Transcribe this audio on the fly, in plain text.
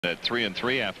At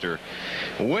 3-3 after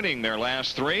winning their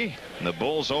last 3. The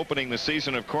Bulls opening the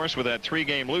season, of course, with that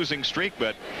 3-game losing streak,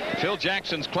 but Phil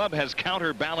Jackson's club has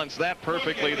counterbalanced that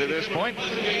perfectly to this point.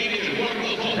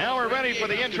 Now we're ready for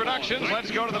the introductions. Let's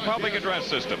go to the public address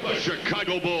system.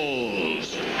 Chicago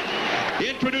Bulls.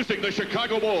 Introducing the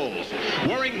Chicago Bulls.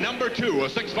 Wearing number 2, a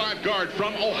 6'5 guard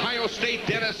from Ohio State,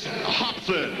 Dennis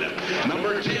Hobson.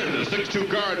 Number 10, a 6'2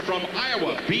 guard from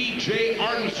Iowa, B.J.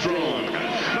 Armstrong.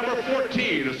 Number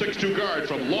 14, a 6'2 guard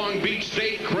from Long Beach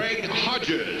State, Craig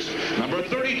Hodges. Number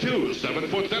 32,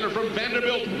 7-foot center from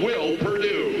Vanderbilt, Will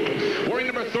Purdue. Wearing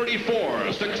number 34,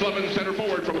 a 6'11 center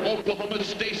forward from Oklahoma,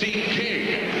 Stacey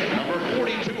King. Number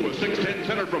 42, a 6'10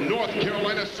 center from North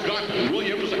Carolina, Scott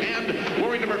Williams. And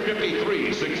wearing number 53,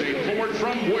 6'8 forward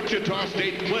from Wichita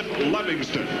State, Cliff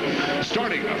Livingston.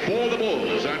 Starting for the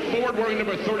Bulls at forward, wearing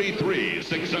number 33,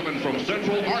 6'7 from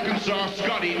Central Arkansas,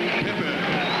 Scottie Pippen.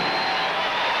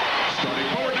 Starting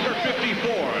forward, number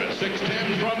 54,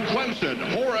 6'10 from Clemson,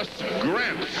 Horace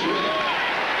Grant.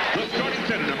 The starting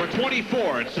center, number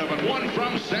 24 at 7'1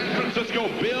 from San Francisco,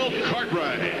 Bill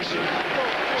Cartwright.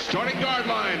 Starting guard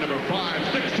line, number 5,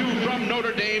 6'2 from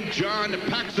Notre Dame, John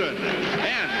Paxson.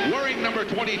 And wearing number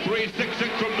 23,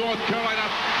 6'6 from North Carolina,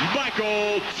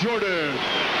 Michael Jordan.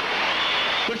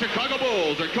 The Chicago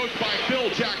Bulls are coached by Phil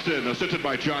Jackson, assisted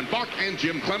by John Bach and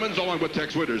Jim Clemens, along with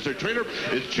Tex Witters. Their trainer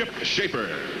is Chip Schaefer.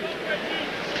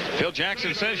 Phil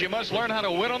Jackson says you must learn how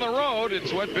to win on the road.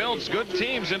 It's what builds good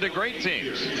teams into great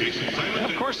teams.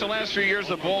 Of course, the last few years,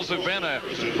 the Bulls have been a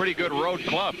pretty good road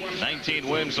club. 19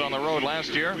 wins on the road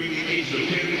last year.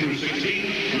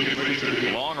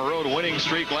 Long road winning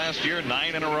streak last year,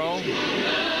 9 in a row.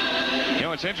 You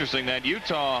know, it's interesting that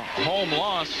Utah home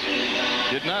loss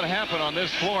did not happen on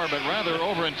this floor, but rather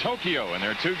over in Tokyo in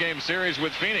their 2-game series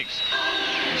with Phoenix.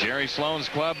 Jerry Sloan's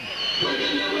club,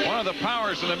 one of the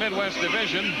powers in the Midwest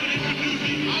Division.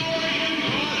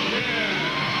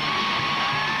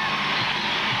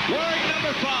 Wearing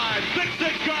number 5,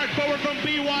 6'6 guard forward from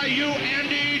BYU,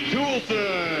 Andy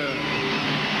Toulson.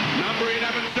 Number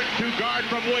 11, 6'2 guard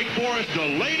from Wake Forest,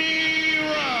 Delaney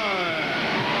Ryan.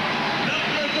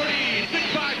 Number 30,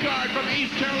 6'5 guard from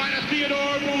East Carolina,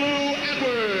 Theodore Blue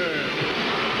Edwards.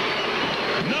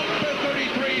 Number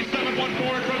 33, 7'1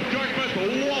 forward from Dartmouth,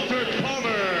 Walter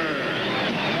Palmer.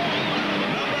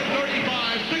 Number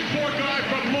 35, 6'4 guard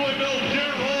from Louisville,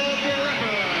 Gerald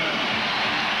Griffin.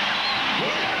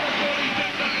 Number 46,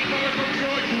 9 forward from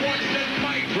George Washington,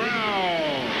 Mike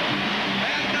Brown.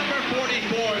 And number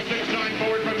 44, 6'9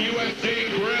 forward from USC,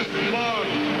 Chris Long.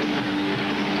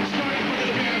 Starting for the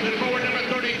Jazz at forward number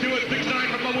 32 and 6'9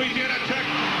 from Louisiana Tech,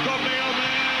 the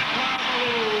mailman,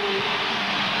 Kyle.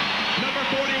 Number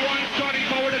 41, starting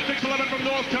forward at 6'11 from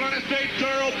North Carolina State,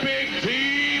 Earl Big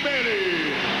T. Bailey.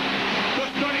 The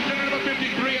starting center, number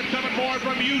 53 at 7'4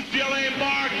 from UCLA,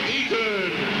 Mark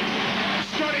Eaton.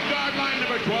 Starting guard line,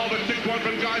 number 12 at 6'1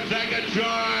 from Gonzaga,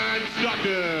 John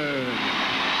Stockton.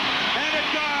 And at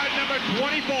guard, number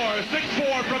 24,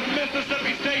 6'4 from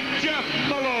Mississippi State, Jeff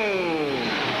Malone.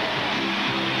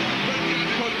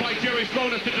 Coached by Jerry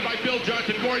Sloan, assisted by Bill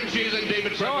Johnson, Gordon Cheese, and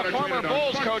David So a former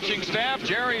Bulls coaching staff,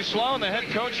 Jerry Sloan, the head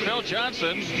coach, Phil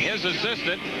Johnson, his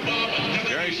assistant.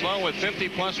 Jerry Sloan with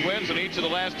 50-plus wins in each of the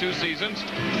last 2 seasons.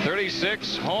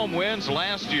 36 home wins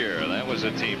last year. That was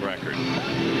a team record.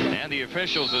 And the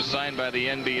officials assigned by the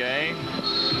NBA.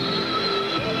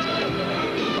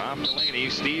 Bob Delaney,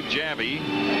 Steve Jabbie,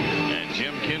 and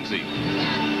Jim Kinsey.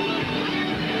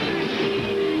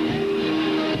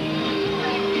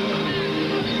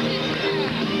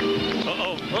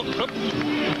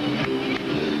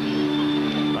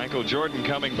 Michael Jordan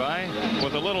coming by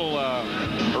with a little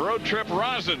road trip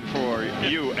rosin for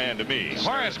you and me.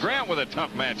 Horace Grant with a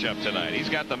tough matchup tonight. He's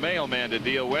got the mailman to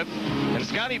deal with. And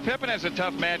Scottie Pippen has a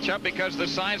tough matchup because the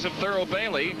size of Thurl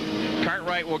Bailey.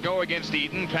 Cartwright will go against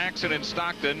Eaton, Paxson and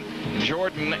Stockton,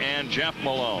 Jordan and Jeff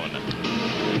Malone.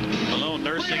 Malone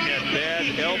nursing that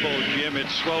bad elbow, Jim. It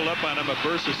swelled up on him, a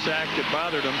bursa sac that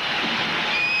bothered him.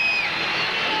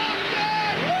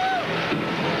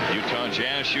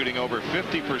 Jazz shooting over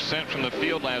 50% from the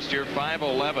field last year,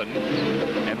 5-11,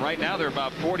 and right now they're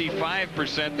about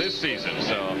 45% this season,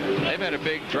 so they've had a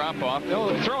big drop-off.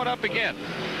 They'll throw it up again.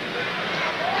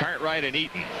 Cartwright and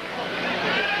Eaton.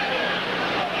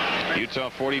 Utah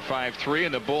 45-3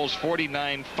 and the Bulls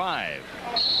 49-5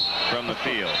 from the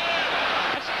field.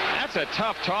 That's a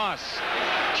tough toss.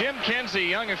 Jim Kinsey,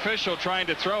 young official, trying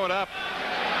to throw it up.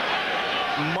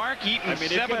 Mark Eaton,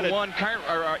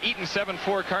 7'1", Eaton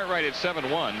 7'4", Cartwright at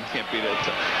 7'1". Can't be that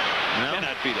tough. No.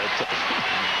 Cannot be that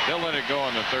tough. They'll let it go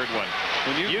on the third one.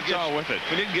 When you Utah with it.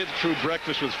 When you can get through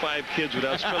breakfast with 5 kids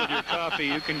without spilling your coffee,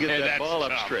 you can get that ball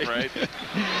up tough, straight. Right?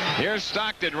 Here's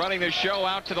Stockton running the show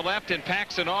out to the left, and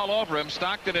Paxson all over him.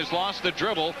 Stockton has lost the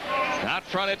dribble. Out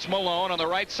front, it's Malone. On the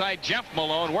right side, Jeff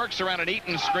Malone works around an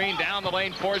Eaton screen. Down the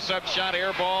lane, force-up shot,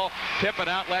 air ball. Pippen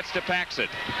outlets to Paxson.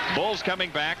 Bulls coming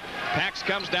back. Pax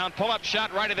comes down, pull-up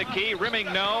shot right of the key.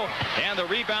 Rimming no. And the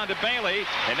rebound to Bailey.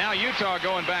 And now Utah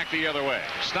going back the other way.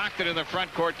 Stockton in the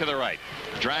front court to the right.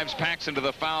 Drives Paxson to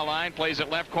the foul line. Plays it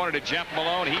left corner to Jeff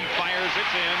Malone. He fires.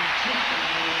 It's in.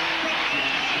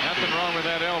 Nothing wrong with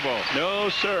that elbow. No,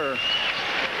 sir.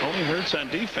 Only hurts on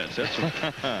defense. That's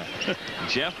what...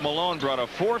 Jeff Malone brought a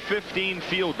 .415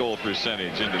 field goal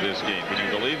percentage into this game. Can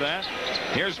you believe that?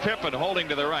 Here's Pippen holding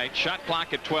to the right. Shot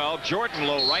clock at 12. Jordan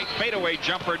low right. Fadeaway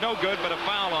jumper. No good, but a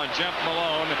foul on Jeff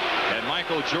Malone. And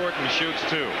Michael Jordan shoots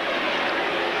 2.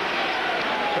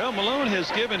 Well, Malone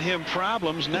has given him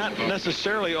problems, not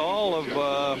necessarily all of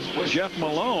Jeff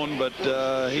Malone, but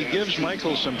he gives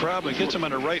Michael some problems, gets him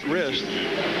on the right wrist.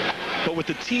 But with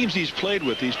the teams he's played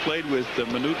with the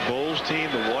Minute Bulls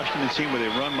team, the Washington team, where they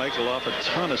run Michael off a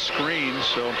ton of screens.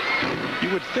 So you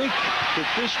would think that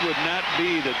this would not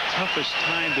be the toughest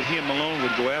time that he and Malone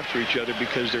would go after each other,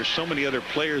 because there's so many other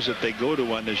players that they go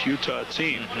to on this Utah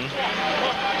team.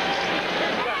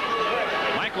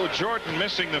 Michael Jordan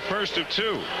missing the first of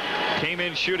 2. Came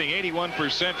in shooting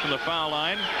 81% from the foul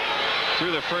line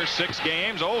through the first 6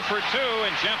 games. 0 for 2,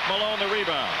 and Jeff Malone the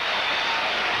rebound.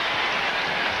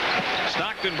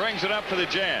 Stockton brings it up for the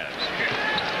Jazz.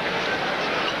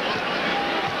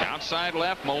 Outside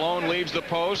left, Malone leaves the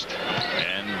post,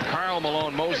 and Karl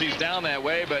Malone moseys down that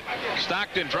way, but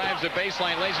Stockton drives the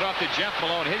baseline, lays it off to Jeff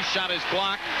Malone. His shot is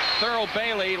blocked. Thurl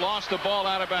Bailey lost the ball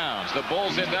out of bounds. The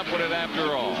Bulls end up with it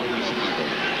after all.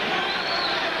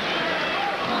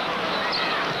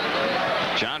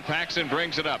 John Paxson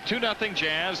brings it up. 2-0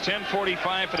 Jazz.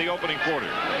 10:45 for the opening quarter.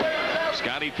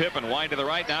 Scottie Pippen wide to the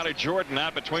right, now to Jordan,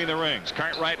 out between the rings.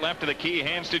 Cartwright left to the key,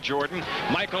 hands to Jordan.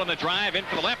 Michael on the drive, in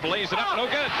for the left, lays it up, no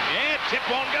good. And tip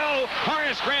won't go.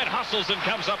 Horace Grant hustles and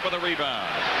comes up with a rebound.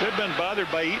 They've been bothered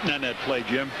by Eaton on that play,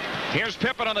 Jim. Here's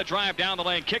Pippen on the drive down the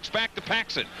lane, kicks back to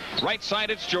Paxson. Right side,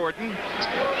 it's Jordan.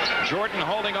 Jordan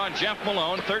holding on Jeff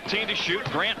Malone, 13 to shoot.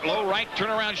 Grant low right,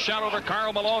 turnaround shot over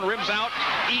Karl Malone, rims out.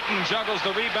 Eaton juggles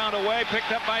the rebound away,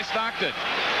 picked up by Stockton.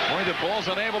 Boy, the Bulls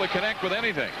unable to connect with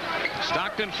anything.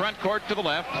 Stockton front court to the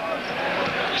left.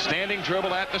 Standing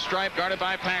dribble at the stripe, guarded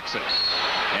by Paxson.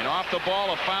 And off the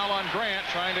ball, a foul on Grant,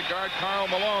 trying to guard Karl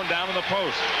Malone down in the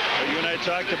post. You and I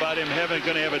talked about him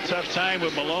going to have a tough time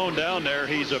with Malone down there.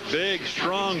 He's a big,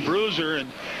 strong bruiser,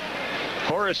 and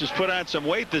Horace has put on some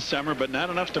weight this summer, but not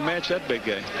enough to match that big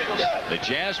guy. The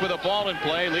Jazz with a ball in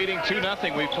play, leading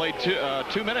 2-0. We've played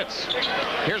 2 minutes.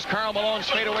 Here's Karl Malone's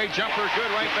fadeaway jumper,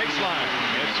 good right baseline.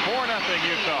 It's 4-0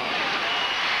 Utah.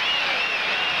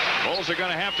 Bulls are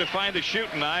going to have to find the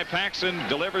shooting eye. Paxson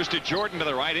delivers to Jordan to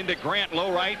the right, into Grant,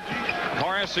 low right.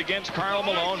 Horace against Karl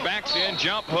Malone, backs in,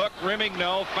 jump hook, rimming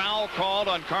no, foul called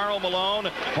on Karl Malone.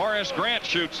 Horace Grant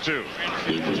shoots 2.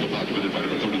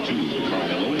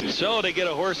 So they get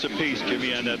a horse apiece,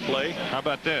 Jimmy, on that play. How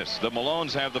about this? The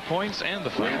Malones have the points and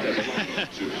the fouls.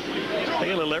 They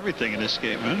get a little everything in this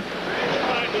game, huh?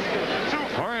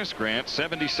 Horace Grant,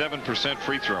 77%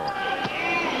 free thrower.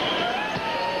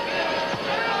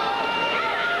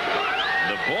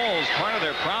 The Bulls, part of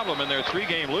their problem in their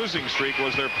 3-game losing streak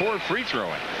was their poor free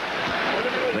throwing.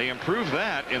 They improved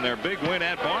that in their big win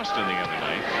at Boston the other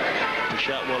night. They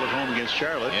shot well at home against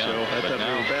Charlotte, so I thought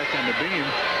they were back on the beam.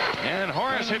 And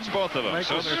Horace hits both of them,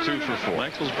 so they're 2 for 4.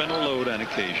 Michael's been a load on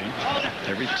occasion.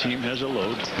 Every team has a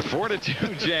load.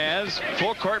 4-2 Jazz.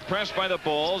 Full court press by the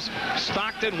Bulls.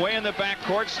 Stockton way in the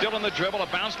backcourt, still in the dribble. A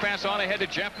bounce pass on ahead to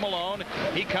Jeff Malone.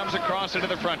 He comes across into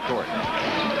the front court.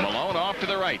 Malone off to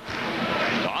the right.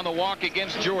 On the walk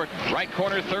against Jordan. Right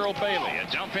corner, Thurl Bailey. A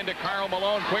jump into Karl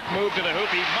Malone. Quick move to the hoop.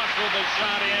 He muscled the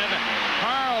shot in.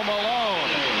 Karl Malone.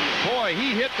 Boy,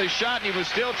 he hit the shot, and he was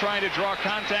still trying to draw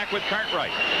contact with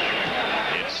Cartwright.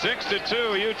 It's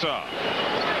 6-2 Utah.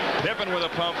 Pippen with a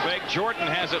pump fake. Jordan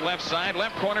has it left side.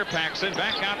 Left corner, Paxson.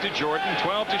 Back out to Jordan.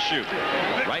 12 to shoot.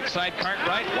 Right side,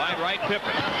 Cartwright. Wide right,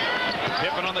 Pippen.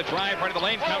 Pippen on the drive. Part of the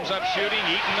lane comes up shooting.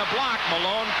 Eaton the block.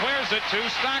 Malone clears it. to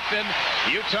Stockton.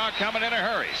 Utah coming in a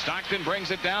hurry. Stockton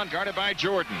brings it down, guarded by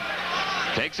Jordan.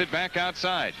 Takes it back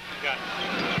outside.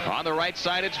 On the right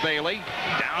side, it's Bailey.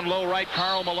 Down low right,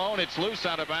 Karl Malone. It's loose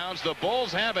out of bounds. The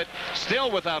Bulls have it,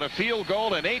 still without a field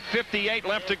goal, and 8:58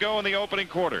 left to go in the opening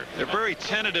quarter. They're very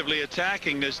tentatively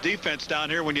attacking this defense down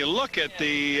here. When you look at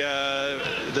the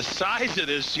size of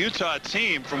this Utah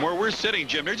team from where we're sitting,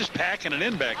 Jim, they're just packing it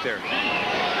in back there.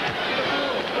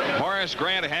 Horace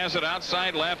Grant has it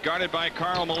outside left, guarded by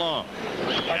Karl Malone.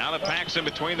 Now to Paxson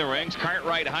between the rings.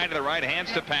 Cartwright high to the right,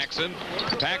 hands to Paxson.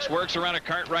 Pax works around a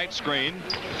Cartwright screen.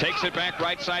 Takes it back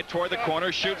right side toward the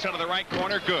corner. Shoots out of the right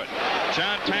corner. Good.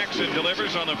 John Paxson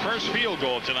delivers on the first field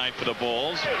goal tonight for the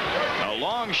Bulls. A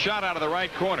long shot out of the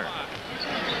right corner.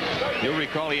 You'll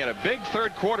recall he had a big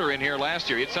third quarter in here last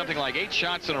year. He had something like 8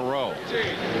 shots in a row.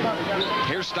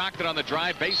 Here's Stockton on the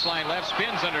drive. Baseline left.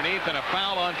 Spins underneath, and a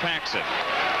foul on Paxson.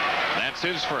 That's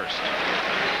his first.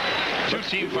 2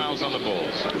 team fouls on the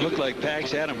Bulls. It looked like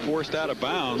Pax had him forced out of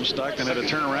bounds. Stockton had to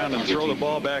turn around and throw the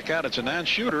ball back out. It's a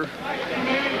non-shooter.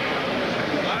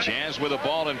 Jazz with a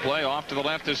ball in play. Off to the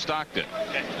left is Stockton.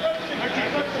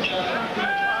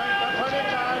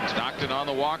 Stockton on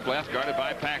the walk left, guarded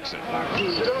by Paxson.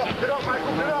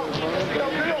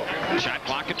 Shot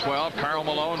clock at 12. Karl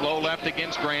Malone low left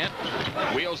against Grant.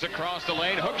 Wheels across the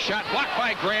lane. Hook shot blocked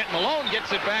by Grant. Malone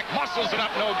gets it back. Muscles it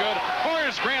up. No good.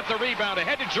 Horace Grant the rebound.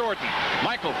 Ahead to Jordan.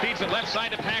 Michael feeds it left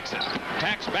side to Paxson.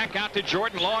 Pax back out to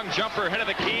Jordan. Long jumper ahead of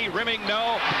the key. Rimming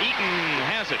no. Eaton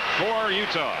has it for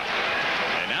Utah.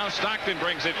 And now Stockton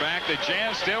brings it back. The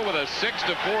Jazz still with a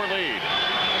 6-4 lead.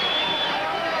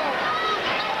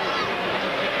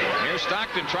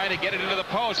 Stockton trying to get it into the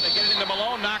post. They get it into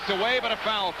Malone, knocked away, but a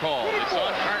foul call. It's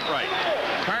on Cartwright.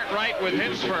 Cartwright with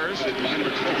his first. Number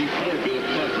 24, Bill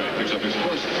Cartwright picks up his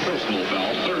first personal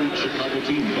foul, 3rd Chicago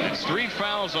team foul. That's 3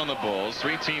 fouls on the Bulls,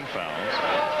 3 team fouls.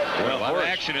 Well, a lot of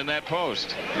action in that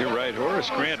post. You're right. Horace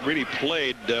Grant really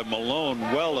played Malone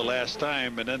well the last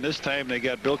time, and then this time they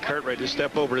got Bill Cartwright to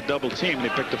step over to double team, and they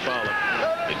picked a foul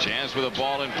up. The Jazz with a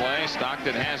ball in play.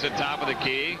 Stockton has it top of the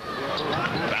key.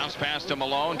 Bounce pass to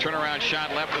Malone. Turnaround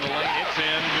shot left of the lane. It's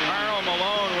in. Karl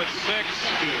Malone with 6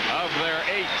 of their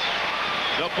 8.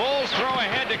 The Bulls throw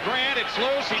ahead to Grant. It's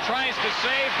loose. He tries to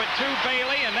save, but to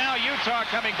Bailey, and now Utah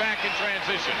coming back in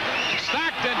transition.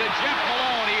 Stockton to Jeff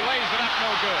Malone. He lays it up,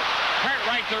 no good.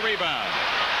 Cartwright the rebound.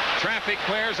 Traffic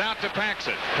clears out to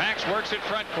Paxson. Pax works at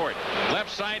front court.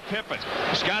 Left side, Pippen.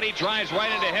 Scotty drives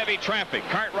right into heavy traffic.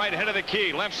 Cartwright ahead of the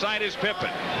key. Left side is Pippen.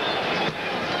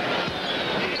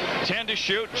 10 to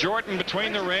shoot. Jordan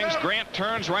between the rings. Grant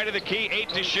turns right of the key. 8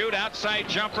 to shoot. Outside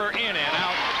jumper in and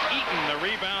out. Eaton the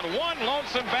rebound. One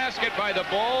lonesome basket by the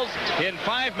Bulls in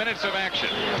 5 minutes of action.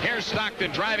 Here's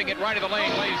Stockton driving it right of the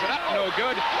lane. Lays it up. No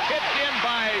good. Hit in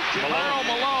by Karl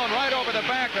Malone right over the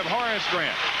back of Horace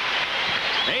Grant.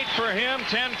 8 for him,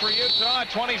 10 for Utah.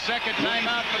 22nd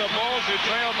timeout for the Bulls, who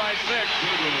trailed by 6.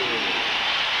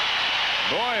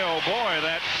 Boy, oh boy,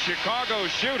 that Chicago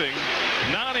shooting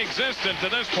non-existent to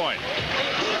this point.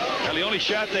 Well, the only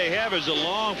shot they have is a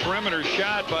long perimeter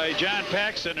shot by John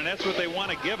Paxson, and that's what they want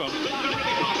to give him.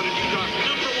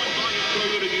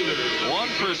 1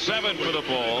 for 7 for the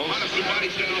Bulls.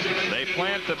 They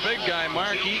plant the big guy,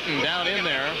 Mark Eaton, down in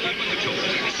there.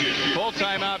 Full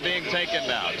timeout being taken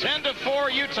now.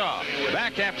 10-4 Utah.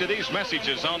 Back after these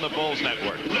messages on the Bulls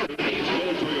Network.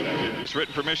 It's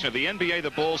written permission of the NBA, the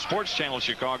Bulls, Sports Channel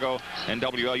Chicago, and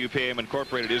WLUPAM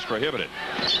Incorporated is prohibited.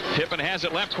 Pippen has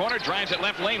it left corner, drives it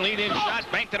left lane, lead in shot,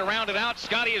 banked it around and out.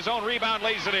 Scotty, his own rebound,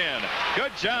 lays it in.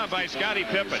 Good job by Scottie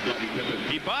Pippen.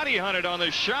 He body hunted on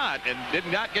the shot and did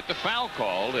not get the foul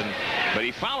called, but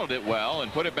he followed it well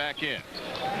and put it back in.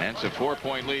 And it's a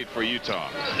 4-point lead for Utah.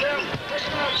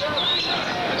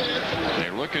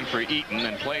 They're looking for Eaton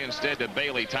and play instead to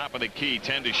Bailey, top of the key,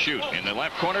 10 to shoot. In the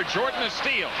left corner, Jordan a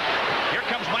steal. Here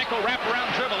comes Michael,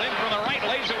 wraparound dribble in from the right,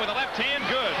 lays it with the left hand,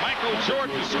 good. Michael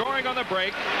Jordan scoring on the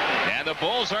break, and the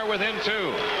Bulls are within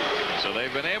 2. So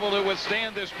they've been able to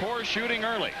withstand this poor shooting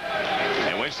early,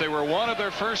 in which they were 1 of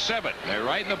their first 7. They're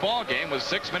right in the ball game with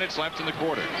 6 minutes left in the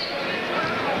quarter.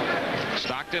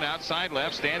 Stockton outside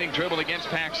left, standing dribble against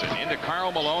Paxson. Into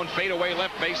Karl Malone, fadeaway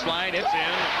left baseline. It's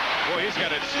in. Boy, he's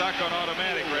got it stuck on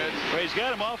automatic, Red. Well, he's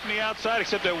got him off from the outside,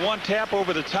 except that one tap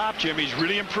over the top, Jim. He's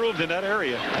really improved in that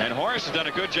area. And Horace has done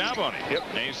a good job on it. Yep.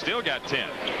 And he's still got 10.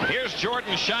 Here's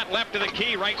Jordan's shot left of the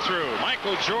key, right through.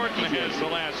 Michael Jordan has the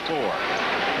last 4.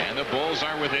 And the Bulls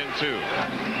are within 2.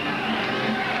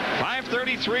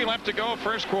 5:33 left to go,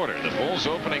 first quarter. The Bulls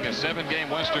opening a 7-game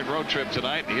Western road trip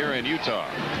tonight here in Utah.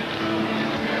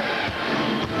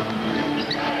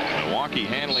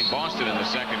 Milwaukee handling Boston in the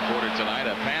second quarter tonight.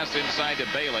 A pass inside to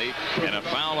Bailey and a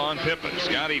foul on Pippen.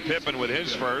 Scottie Pippen with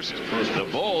his first. The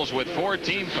Bulls with 4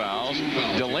 team fouls.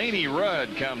 Delaney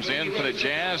Rudd comes in for the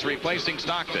Jazz, replacing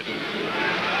Stockton.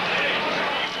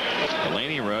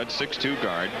 Delaney Rudd, 6'2"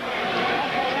 guard.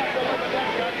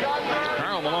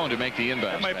 Karl Malone to make the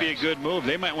inbound. That might be a good move.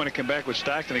 They might want to come back with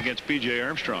Stockton against P.J.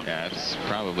 Armstrong. That's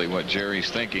probably what Jerry's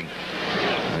thinking.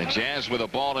 The Jazz with a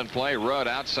ball in play. Rudd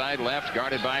outside left,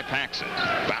 guarded by Paxson.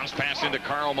 Bounce pass into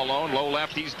Karl Malone. Low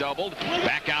left, he's doubled.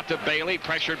 Back out to Bailey,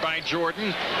 pressured by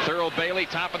Jordan. Thurl Bailey,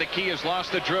 top of the key, has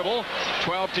lost the dribble.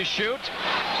 12 to shoot.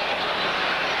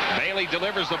 Bailey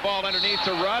delivers the ball underneath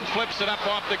to Rudd. Flips it up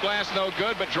off the glass, no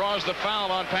good, but draws the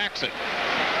foul on Paxson.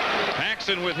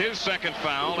 Paxson with his second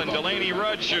foul, and Delaney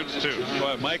Rudd shoots 2.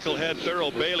 Well, Michael had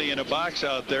Thurl Bailey in a box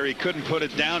out there. He couldn't put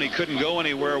it down. He couldn't go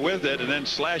anywhere with it. And then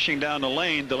slashing down the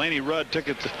lane, Delaney Rudd took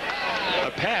it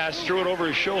a pass, threw it over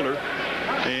his shoulder,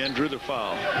 and drew the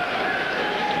foul.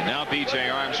 And now B.J.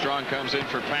 Armstrong comes in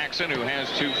for Paxson, who has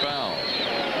 2 fouls.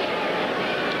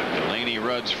 Delaney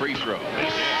Rudd's free throw.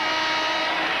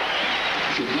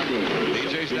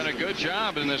 BJ's done a good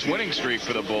job in this winning streak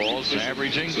for the Bulls,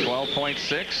 averaging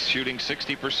 12.6, shooting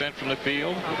 60% from the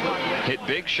field. Hit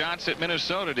big shots at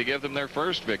Minnesota to give them their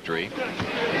first victory,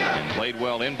 and played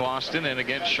well in Boston and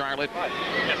against Charlotte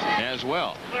as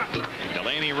well.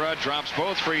 Delaney Rudd drops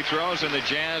both free throws, and the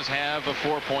Jazz have a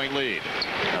 4-point lead.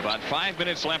 About 5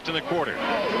 minutes left in the quarter.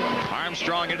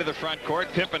 Armstrong into the front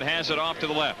court. Pippen has it off to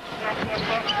the left.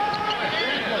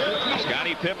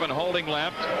 Scottie Pippen holding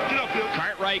left.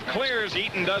 Cartwright clears.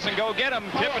 Eaton doesn't go get him.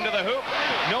 Pippen to the hoop.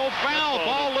 No foul.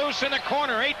 Ball loose in the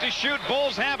corner. 8 to shoot.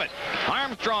 Bulls have it.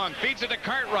 Armstrong feeds it to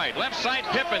Cartwright. Left side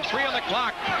Pippen. 3 on the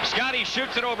clock. Scottie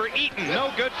shoots it over Eaton.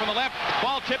 No good from the left.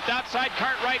 Ball tipped outside.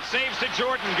 Cartwright saves to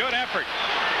Jordan. Good effort.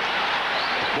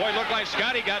 Boy, looked like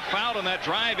Scottie got fouled on that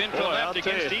drive in for the left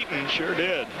against Eaton. Sure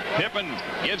did. Pippen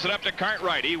gives it up to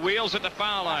Cartwright. He wheels at the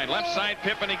foul line. Left side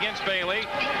Pippen against Bailey.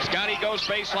 Scottie goes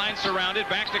baseline surrounded.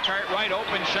 Back to Cartwright.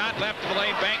 Open shot. Left to the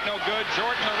lane. Bank no good.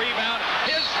 Jordan the rebound.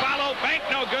 His follow. Bank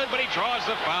no good, but he draws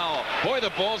the foul. Boy,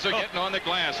 the Bulls are getting on the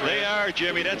glass. They are,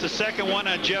 Jimmy. That's the second one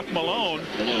on Jeff Malone.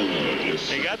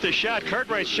 He got the shot.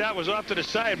 Cartwright's shot was off to the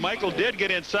side. Michael did get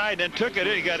inside and took it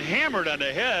in. He got hammered on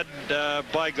the head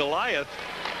by Goliath.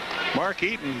 Mark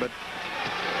Eaton, but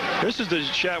this is the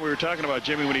shot we were talking about,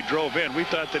 Jimmy, when he drove in. We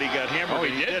thought that he got hammered. Oh,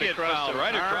 he did get fouled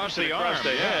right across the arm. Across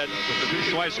the head.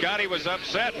 That's why Scottie was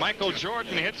upset. Michael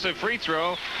Jordan hits a free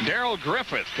throw. Daryl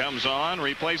Griffith comes on,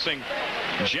 replacing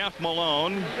Jeff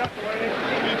Malone. It's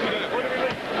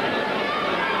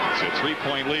a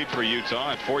 3-point lead for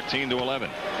Utah at 14-11.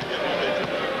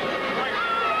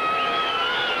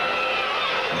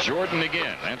 Jordan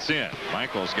again. That's in.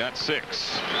 Michael's got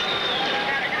 6.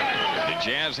 The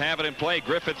Jazz have it in play.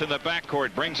 Griffith in the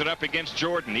backcourt brings it up against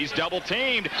Jordan. He's double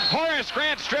teamed. Horace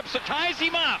Grant strips it, ties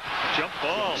him up. Jump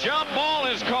ball. Jump ball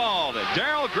is called.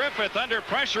 Daryl Griffith under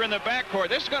pressure in the backcourt.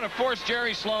 This is going to force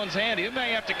Jerry Sloan's hand. He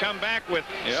may have to come back with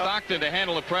Stockton to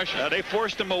handle the pressure. They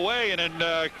forced him away, and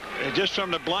then just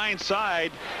from the blind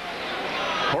side,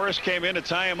 Horace came in to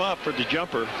tie him up for the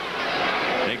jumper.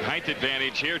 Big height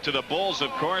advantage here to the Bulls,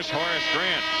 of course. Horace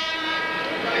Grant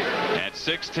at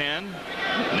 6'10".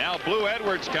 Now Blue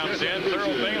Edwards comes in.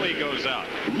 Thurl Bailey goes out.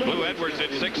 Blue Edwards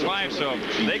at 6'5", so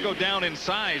they go down in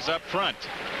size up front.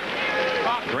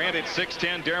 Grant at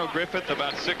 6'10", Daryl Griffith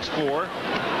about 6'4".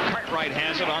 Cartwright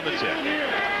has it on the tip.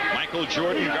 Michael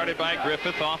Jordan guarded by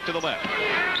Griffith off to the left.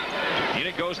 In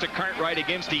it goes to Cartwright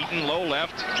against Eaton, low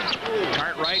left.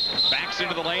 Cartwright backs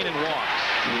into the lane and walks.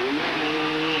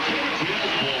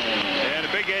 And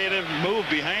a big move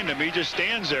behind him. He just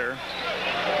stands there.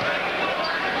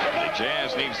 The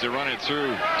Jazz needs to run it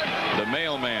through the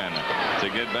mailman to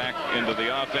get back into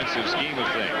the offensive scheme of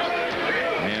things.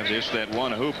 They have just that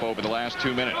one hoop over the last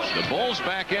 2 minutes. The Bulls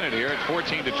back in it here at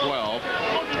 14-12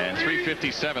 and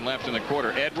 3:57 left in the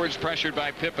quarter. Edwards pressured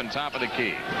by Pippen, top of the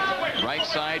key. Right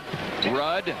side,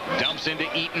 Rudd dumps into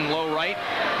Eaton, low right.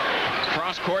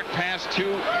 Cross court pass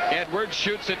to Edwards,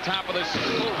 shoots at top of the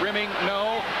rimming,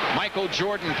 no. Michael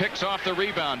Jordan picks off the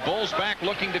rebound. Bulls back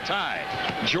looking to tie.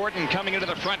 Jordan coming into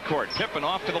the front court. Pippen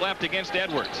off to the left against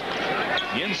Edwards.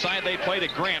 Inside they play to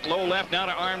Grant, low left, now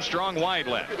to Armstrong, wide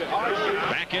left.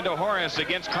 Back into Horace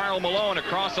against Karl Malone,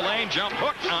 across the lane, jump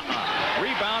hook,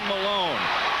 Rebound Malone.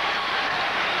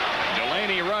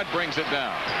 Delaney Rudd brings it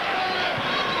down.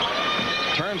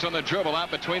 Turns on the dribble out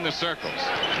between the circles.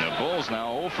 The Bulls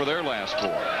now 0 for their last 4.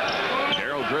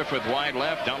 Daryl Griffith wide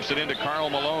left, dumps it into Karl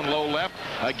Malone, low left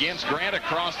against Grant,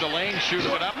 across the lane, shoots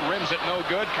it up, rims it no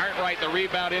good. Cartwright the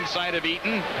rebound inside of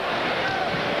Eaton.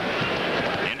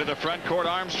 Into the front court,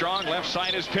 Armstrong. Left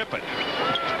side is Pippen.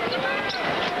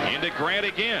 Into Grant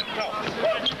again.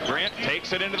 Grant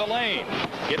takes it into the lane.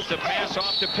 Gets the pass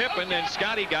off to Pippen, and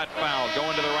Scotty got fouled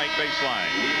going to the right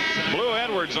baseline. Blue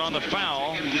Edwards on the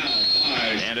foul.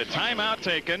 And a timeout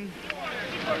taken.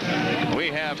 We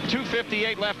have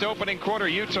 2:58 left opening quarter.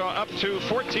 Utah up to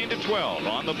 14-12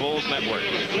 on the Bulls Network.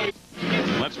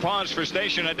 Let's pause for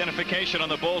station identification on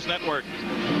the Bulls Network.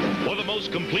 For the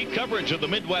most complete coverage of the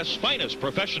Midwest's finest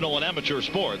professional and amateur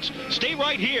sports, stay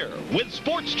right here with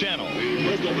Sports Channel.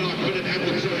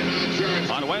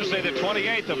 On Wednesday the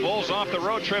 28th, the Bulls off the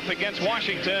road trip against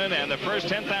Washington, and the first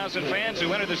 10,000 fans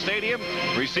who enter the stadium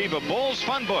receive a Bulls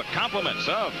Fun Book, compliments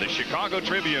of the Chicago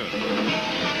Tribune.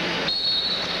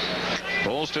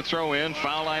 Bulls to throw in.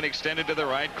 Foul line extended to the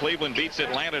right. Cleveland beats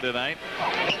Atlanta tonight.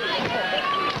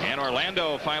 And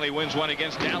Orlando finally wins one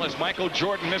against Dallas. Michael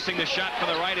Jordan missing the shot from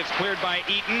the right. It's cleared by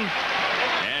Eaton.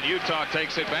 And Utah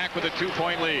takes it back with a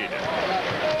 2-point lead.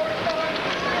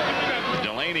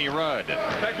 Delaney Rudd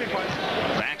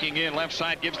backing in. Left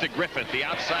side gives to Griffith. The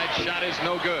outside shot is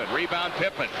no good. Rebound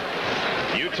Pippen.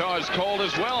 Utah is cold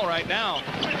as well right now.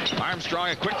 Armstrong,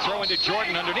 a quick throw into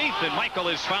Jordan underneath, and Michael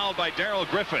is fouled by Darrell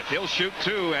Griffith. He'll shoot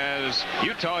two as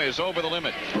Utah is over the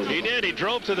limit. He did. He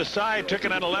drove to the side, took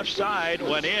it on the left side,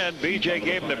 went in. BJ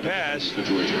gave him the pass.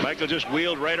 Michael just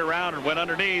wheeled right around and went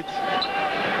underneath.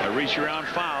 A reach around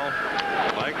foul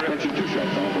by Griffith.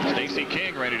 Stacey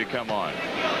King ready to come on.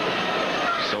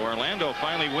 So Orlando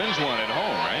finally wins one at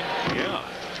home, right? Yeah.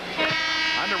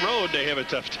 On the road, they have a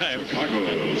tough time.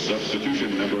 Chicago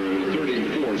substitution number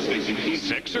 34, Stacey King.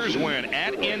 Sixers win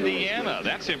at Indiana.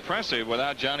 That's impressive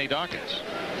without Johnny Dawkins.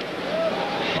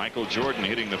 Michael Jordan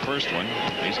hitting the first one.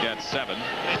 He's got 7.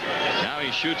 Now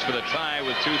he shoots for the tie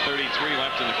with 2:33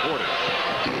 left in the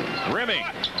quarter. Rimming,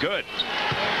 good.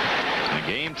 The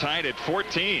game tied at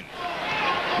 14.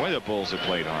 Boy, the Bulls have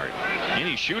played hard.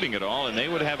 Any shooting at all, and they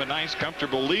would have a nice,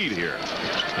 comfortable lead here.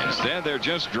 Instead, they're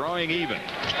just drawing even.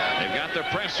 They've got the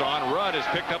press on. Rudd has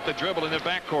picked up the dribble in the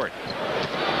backcourt.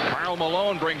 Karl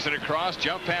Malone brings it across.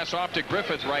 Jump pass off to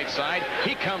Griffith right side.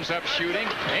 He comes up shooting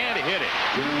and hit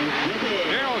it.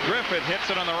 Darrell Griffith hits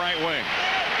it on the right wing.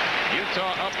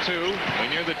 Utah up 2. We're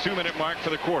near the 2-minute mark for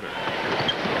the quarter.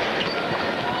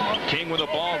 King with the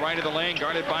ball right of the lane,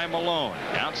 guarded by Malone.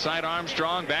 Outside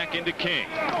Armstrong, back into King.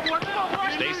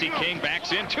 Stacey King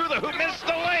backs into the hoop, missed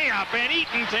the layup, and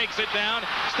Eaton takes it down.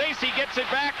 Stacey gets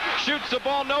it back, shoots the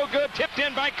ball, no good, tipped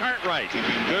in by Cartwright.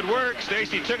 Good work.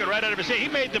 Stacey took it right out of his hand. He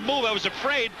made the move. I was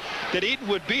afraid that Eaton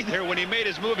would be there when he made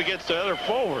his move against the other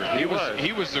forward.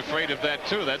 He was afraid of that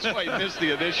too. That's why he missed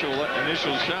the initial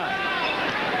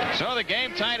shot. So the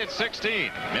game tied at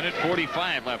 16. Minute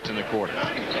 45 left in the quarter.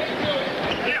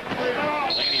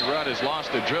 Laney Rudd has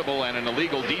lost the dribble, and an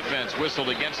illegal defense whistled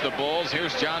against the Bulls.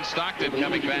 Here's John Stockton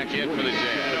coming back in for the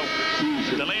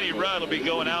Jazz. Delaney Rudd will be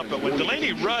going out, but when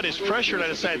Delaney Rudd is pressured on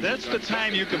the side, that's the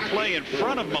time you can play in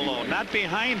front of Malone, not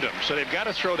behind him. So they've got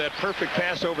to throw that perfect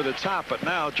pass over the top, but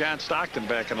now John Stockton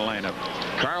back in the lineup.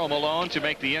 Karl Malone to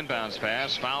make the inbounds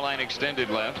pass. Foul line extended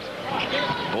left.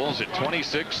 Bulls at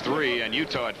 26-3 and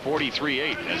Utah at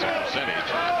 43-8 as a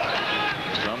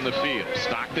percentage from the field.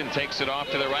 Stockton takes it off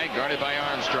to the right, guarded by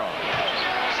Armstrong.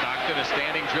 Stockton, a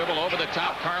standing dribble over the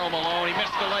top. Karl Malone, he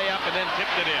missed the layup and then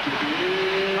tipped it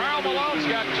in. Karl Malone's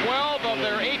got 12 of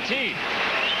their 18.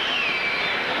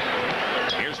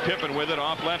 Here's Pippen with it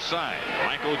off left side.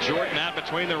 Michael Jordan out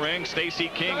between the rings. Stacey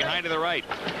King high to the right.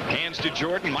 Hands to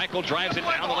Jordan. Michael drives it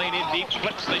down the lane in deep.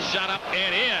 Flips the shot up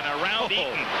and in around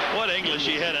Eaton. What English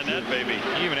he had on that, baby.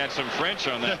 He even had some French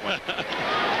on that one.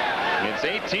 It's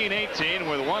 18-18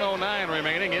 with 1:09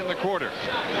 remaining in the quarter.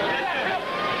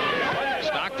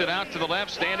 Stockton out to the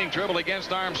left, standing dribble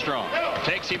against Armstrong.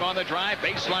 Takes him on the drive,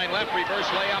 baseline left, reverse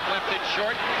layup, left it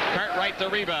short. Cartwright the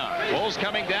rebound. Bulls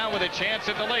coming down with a chance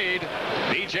at the lead.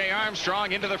 B.J.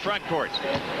 Armstrong into the front court.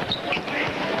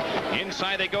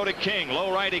 Inside they go to King.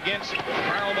 Low right against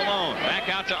Karl Malone. Back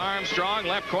out to Armstrong.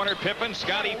 Left corner Pippen.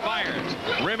 Scotty fires.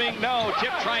 Rimming, no.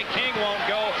 Tip try. King won't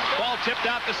go. Ball tipped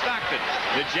out to Stockton.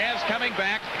 The Jazz coming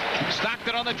back.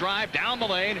 Stockton on the drive. Down the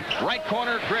lane. Right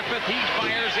corner Griffith. He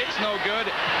fires. It's no good.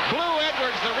 Blue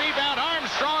Edwards the rebound.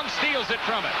 Armstrong steals it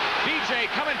from it. BJ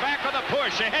coming back with a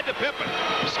push. Ahead to Pippen.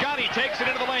 Scotty takes it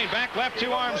into the lane. Back left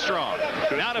to Armstrong.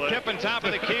 Now to Pippen, top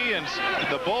of the key, and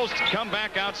the Bulls come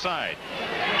back outside.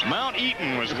 Mount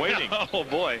Eaton was waiting. Oh,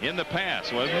 boy. In the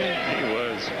pass, wasn't he? He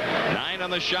was. 9 on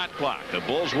the shot clock. The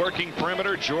Bulls working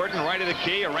perimeter. Jordan right of the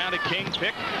key. Around a King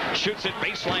pick. Shoots it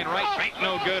baseline right. Back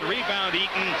no good. Rebound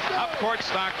Eaton. Up court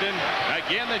Stockton.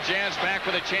 Again the Jazz back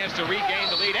with a chance to regain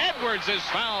the lead. Edwards is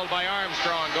fouled by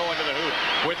Armstrong going to the hoop.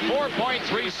 with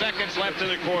 4.3 seconds left in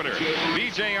the quarter.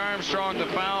 B.J. Armstrong the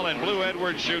foul, and Blue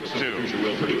Edwards shoots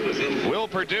 2. Will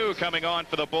Perdue coming on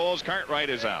for the Bulls. Cartwright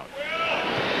is out.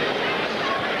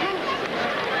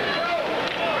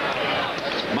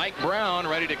 Mike Brown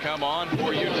ready to come on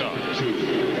for Utah.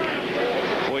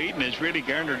 Well, Eaton has really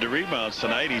garnered the rebounds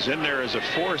tonight. He's in there as a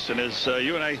force, and as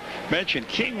you and I mentioned,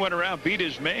 King went around, beat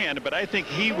his man, but I think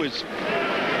he was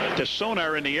the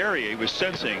sonar in the area. He was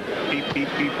sensing beep, beep,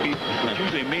 beep, beep, which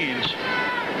usually means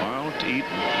Mount Eaton.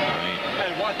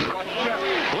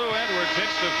 Blue Edwards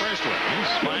hits the first one.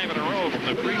 He's 5 in a row from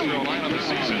the free throw line of the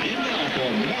season.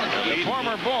 The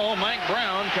former Bull, Mike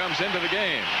Brown, comes into the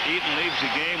game. Eaton leaves the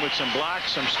game with some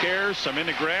blocks, some scares, some in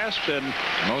the grasp, and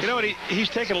you know what? He's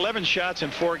taken 11 shots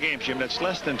in 4 games, Jim. That's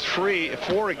less than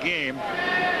 4 a game.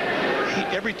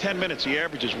 Every 10 minutes he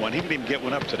averages one. He didn't even get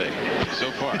one up today.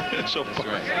 So far. So far.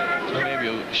 Right. So maybe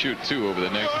he'll shoot 2 over the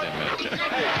next 10 minutes.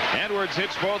 Edwards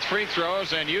hits both free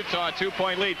throws, and Utah a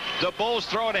 2-point lead. The Bulls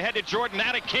throw it ahead to Jordan.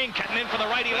 Out of King, cutting in for the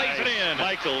right. He lays it in.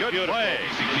 Michael, good beautiful play.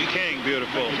 King,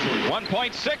 beautiful.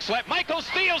 1.6 left. Michael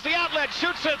steals the outlet,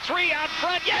 shoots a 3 out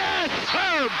front. Yes!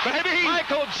 Serve, baby!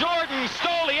 Michael Jordan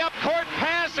stole the up-court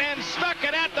pass and stuck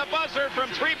it at the buzzer from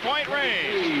 3-point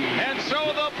range. And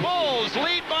so the Bulls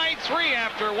lead by 3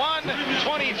 after 1.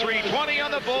 23-20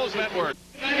 on the Bulls Network.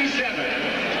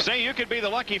 97. Say you could be the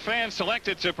lucky fan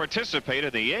selected to participate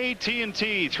in the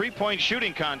AT&T 3-point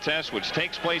shooting contest, which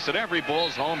takes place at every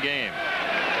Bulls home game.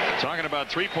 Talking about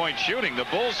 3-point shooting, the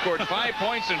Bulls scored 5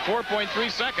 points in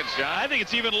 4.3 seconds, John. I think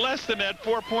it's even less than that,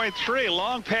 4.3.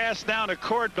 Long pass down the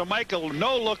court, but Michael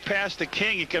no-look pass to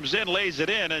King. He comes in, lays it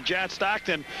in, and John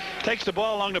Stockton takes the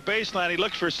ball along the baseline. He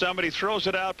looks for somebody, throws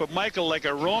it out, but Michael, like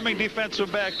a roaming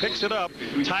defensive back, picks it up.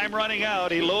 Time running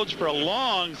out. He loads for a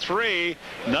long 3.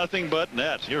 Nothing but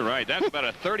net. You're right. That's about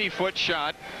a 30-foot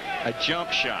shot, a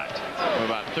jump shot from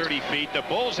about 30 feet. The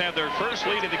Bulls have their first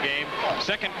lead of the game.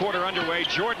 Second quarter underway.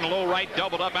 Jordan low right,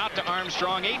 doubled up out to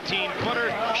Armstrong.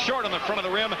 18-footer, short on the front of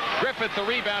the rim. Griffith the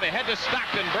rebound, ahead to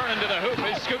Stockton. Burning to the hoop.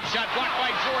 His scoop shot blocked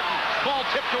by Jordan. Ball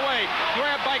tipped away.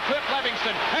 Grabbed by Cliff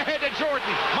Levingston. Ahead to Jordan.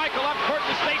 Michael up court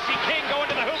to Stacey King. Going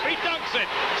to the hoop. He dunks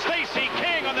it. Stacey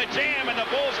King on the jam, and the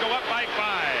Bulls go up by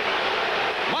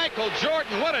 5. Michael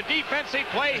Jordan, what a defensive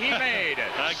play he made.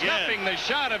 Stopping the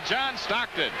shot of John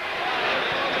Stockton.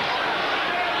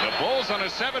 The Bulls on a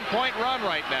 7-point run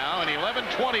right now, and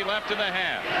 11:20 left in the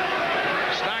half.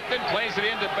 Stockton plays it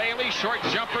into Bailey. Short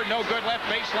jumper, no good, left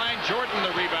baseline. Jordan the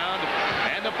rebound,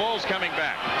 and the Bulls coming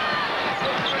back.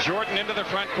 Jordan into the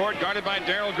front court, guarded by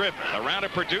Darrell Griffith. Around a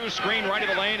Perdue screen, right of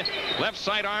the lane. Left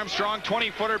side Armstrong,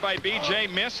 20-footer by B.J.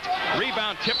 Missed.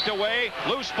 Rebound tipped away.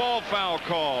 Loose ball foul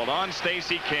called on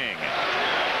Stacey King.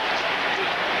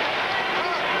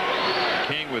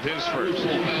 King with his first.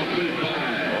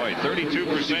 Boy,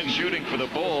 32% shooting for the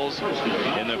Bulls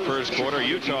in the first quarter.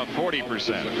 Utah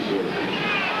 40%.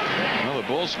 Well, the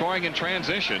Bulls scoring in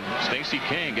transition. Stacey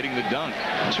King getting the dunk.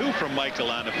 2 from Michael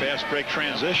on the fast break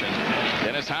transition.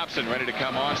 Dennis Hobson ready to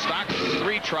come on. Stockton's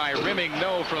 3-try, rimming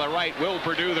no from the right. Will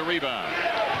Perdue the rebound.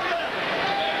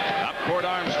 Up court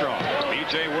Armstrong.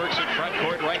 B.J. works at front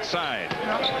court right side.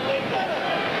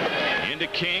 Into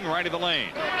King, right of the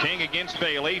lane. King against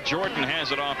Bailey. Jordan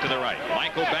has it off to the right.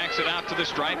 Michael backs it out to the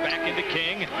stripe, back into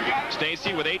King.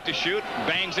 Stacey with 8 to shoot.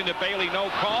 Bangs into Bailey, no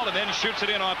call, and then shoots it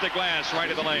in off the glass,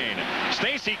 right of the lane.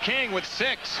 Stacey King with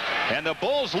 6, and the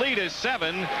Bulls lead is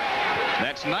 7.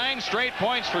 That's 9 straight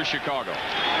points for Chicago.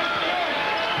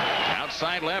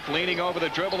 Outside left, leaning over the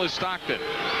dribble is Stockton.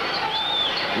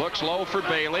 Looks low for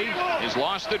Bailey. He's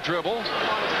lost the dribble.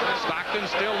 Stockton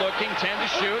still looking. 10 to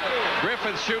shoot.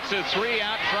 Griffith shoots a 3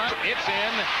 out front. It's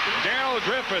in. Darrell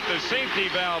Griffith, the safety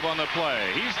valve on the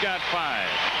play. He's got 5.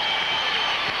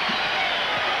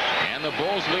 And the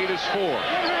Bulls lead is 4.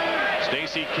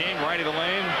 Stacey King, right of the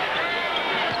lane.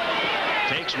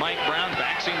 Takes Mike Brown,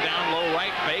 backs him down low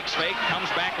right. Fakes, fake, comes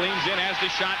back, leans in, has the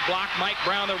shot blocked. Mike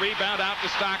Brown, the rebound out to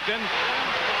Stockton.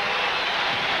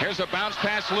 Here's a bounce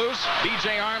pass loose.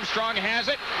 B.J. Armstrong has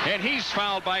it, and he's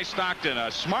fouled by Stockton.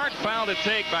 A smart foul to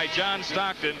take by John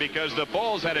Stockton because the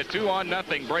Bulls had a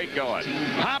 2-0 break going.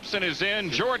 Hobson is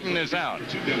in. Jordan is out.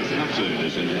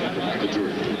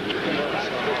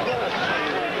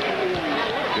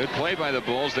 Good play by the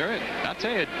Bulls there. I'll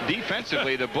tell you,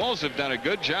 defensively, the Bulls have done a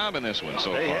good job in this one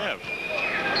so far. They have.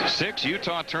 6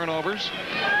 Utah turnovers.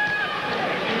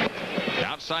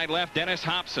 Outside left, Dennis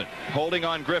Hobson holding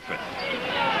on Griffith.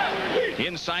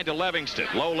 Inside to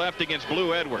Levingston. Low left against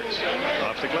Blue Edwards.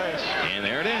 Off the glass. And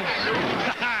there it is.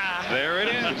 There it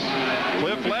is.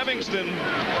 Cliff Cliff Livingston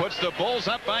puts the Bulls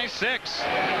up by 6.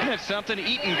 That's something.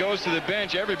 Eaton goes to the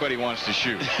bench. Everybody wants to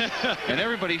shoot. And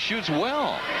everybody shoots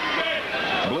well.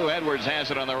 Blue Edwards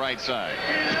has it on the right side.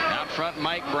 Out front,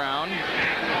 Mike Brown.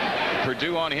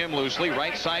 Purdue on him loosely.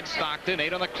 Right side, Stockton.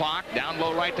 8 on the clock. Down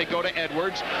low right, they go to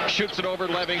Edwards. Shoots it over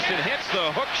Livingston. Hits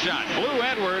the hook shot. Blue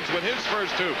Edwards with his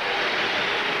first 2.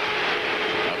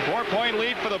 A 4-point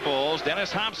lead for the Bulls.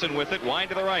 Dennis Hobson with it. Wide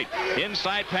to the right.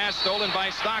 Inside pass stolen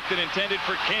by Stockton. Intended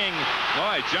for King.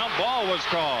 Boy, jump ball was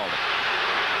called.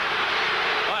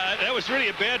 That was really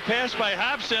a bad pass by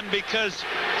Hobson because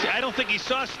I don't think he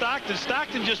saw Stockton.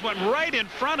 Stockton just went right in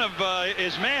front of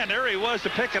his man. There he was to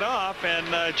pick it off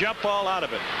and jump ball out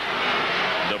of it.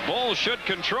 The Bulls should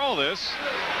control this.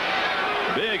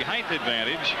 Big height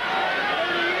advantage.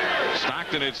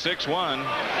 Stockton at 6'1".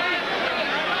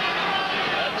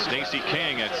 Stacey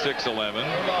King at 6'11".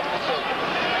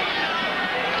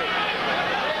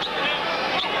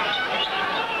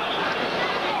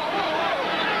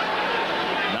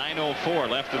 9:04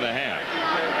 left in the half.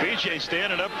 BJ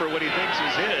standing up for what he thinks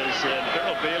is his, and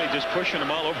Darrell Bailey just pushing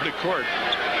him all over the court.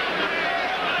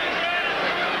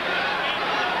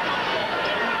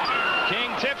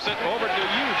 King tips it over to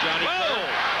you, Johnny. Whoa!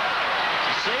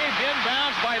 Saved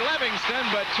inbounds by Livingston,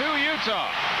 but to Utah.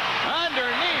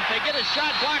 Underneath, they get a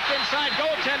shot blocked inside.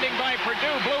 Goaltending by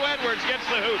Purdue. Blue Edwards gets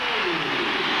the hoop.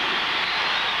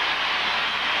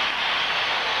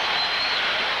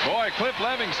 Boy, Cliff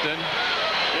Livingston.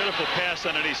 Beautiful pass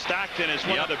underneath. Stockton is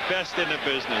one of the best in the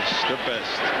business. The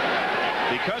best.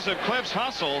 Because of Cliff's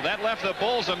hustle, that left the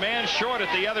Bulls a man short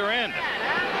at the other end.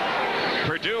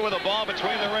 Purdue with the ball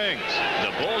between the rings.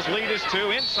 The Bulls lead is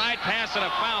 2. Inside pass and a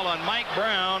foul on Mike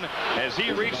Brown as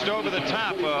he reached over the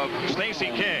top of Stacey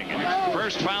King.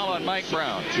 First foul on Mike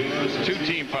Brown. 2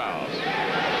 team fouls.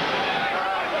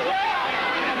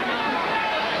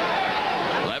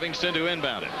 Livingston to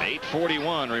inbound it.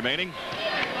 8:41 remaining.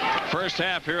 First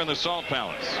half here in the Salt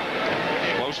Palace.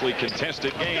 Closely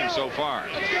contested game so far.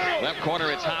 Left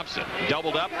corner, it's Hobson.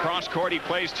 Doubled up, cross court, he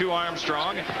plays to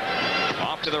Armstrong.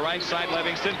 Off to the right side,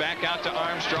 Livingston. Back out to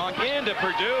Armstrong. Into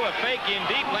Purdue, a fake in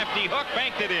deep, lefty hook,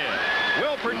 banked it in.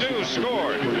 Will Purdue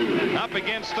scored up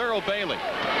against Darrell Bailey.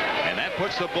 And that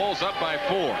puts the Bulls up by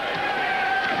 4.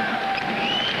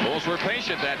 Bulls were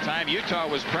patient that time. Utah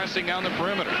was pressing on the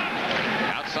perimeter.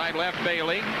 Outside left,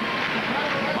 Bailey.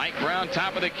 Mike Brown,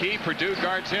 top of the key. Purdue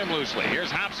guards him loosely.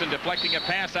 Here's Hobson deflecting a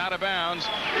pass out of bounds,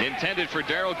 intended for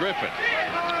Darrell Griffin.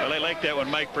 Well, I like that when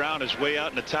Mike Brown is way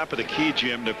out in the top of the key,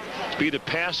 Jim, to be the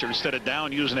passer instead of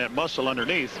down using that muscle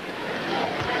underneath.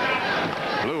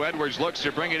 Blue Edwards looks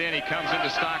to bring it in. He comes into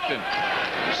Stockton.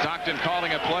 Stockton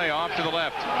calling a play off to the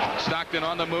left. Stockton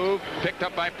on the move, picked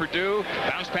up by Purdue.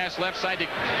 Bounce pass left side to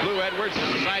Blue Edwards.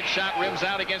 Side shot rims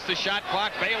out against the shot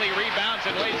clock. Bailey rebounds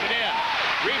and lays it in.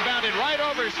 Rebounded right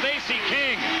over Stacey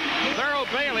King. Darrell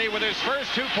Bailey with his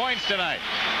first 2 points tonight.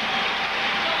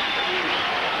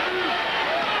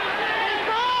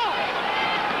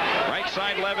 Right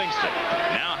side Livingston.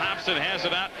 Now Hobson has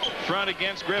it out front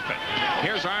against Griffin.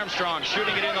 Here's Armstrong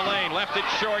shooting it in the lane. Left it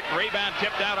short. Rebound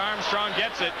tipped out. Armstrong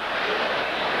gets it.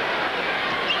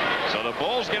 So the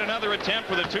Bulls get another attempt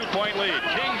with a 2-point lead.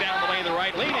 King down the lane to the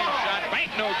right. Lead-in shot.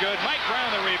 Bank no good. Mike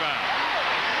Brown the rebound.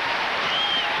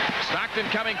 Stockton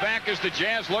coming back as the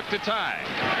Jazz look to tie.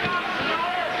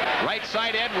 Right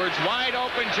side Edwards, wide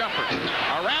open jumper.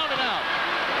 Around and out.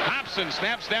 Hobson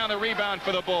snaps down the rebound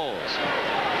for the Bulls.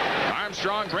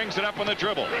 Armstrong brings it up on the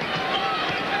dribble.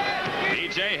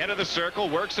 BJ head of the circle,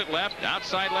 works it left.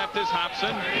 Outside left is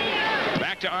Hobson.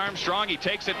 Back to Armstrong. He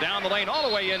takes it down the lane all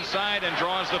the way inside and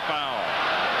draws the foul.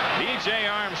 BJ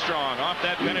Armstrong off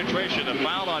that penetration. A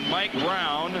foul on Mike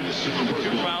Brown. 2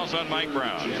 fouls on Mike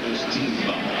Brown.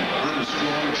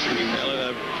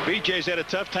 Well, BJ's had a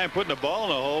tough time putting the ball in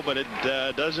the hole, but it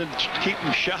doesn't keep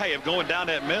him shy of going down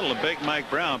that middle. And big Mike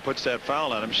Brown puts that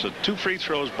foul on him. So 2 free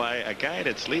throws by a guy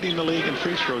that's leading the league in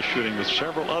free throw shooting with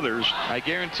several others. I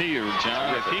guarantee you,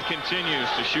 John, if he continues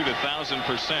to shoot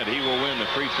 1,000%, he will win the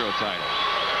free throw title.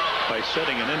 By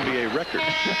setting an NBA record.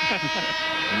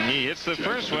 He hits the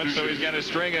first one, so he's got a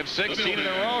string of 16 in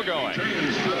a row going.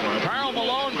 Karl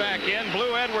Malone back in.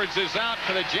 Blue Edwards is out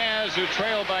for the Jazz, who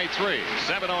trail by 3.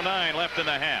 7:09 left in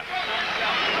the half.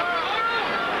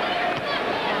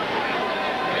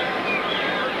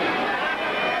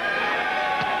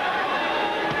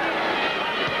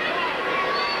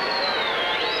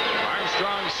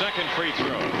 Armstrong's second free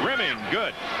throw. Rimming,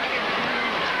 good.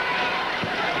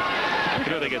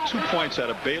 You know, they get 2 points out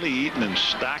of Bailey, Eaton, and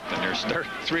Stockton. They're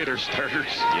 3 of their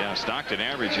starters. Yeah, Stockton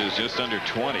averages just under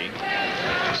 20.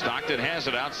 Stockton has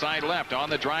it outside left on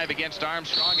the drive against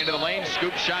Armstrong into the lane.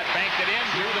 Scoop shot, banked it in,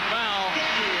 drew the foul.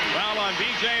 Foul on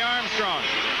B.J. Armstrong.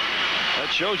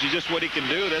 That shows you just what he can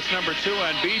do. That's number 2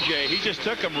 on B.J. He just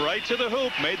took him right to the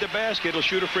hoop, made the basket. He'll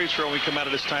shoot a free throw when we come out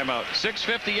of this timeout.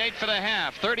 6:58 for the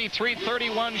half.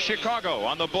 33-31 Chicago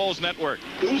on the Bulls Network.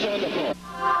 Who's on the phone?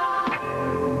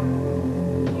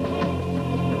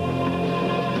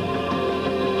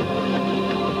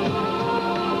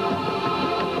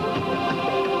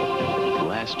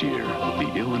 Last year,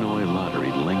 the Illinois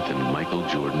Lottery lengthened Michael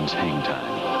Jordan's hang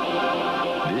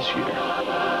time. This year,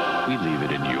 we leave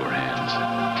it in your hands.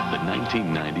 The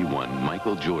 1991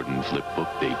 Michael Jordan Flip Book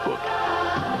Date Book.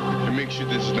 And make sure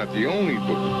this is not the only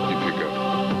book you pick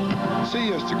up. Say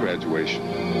yes to graduation.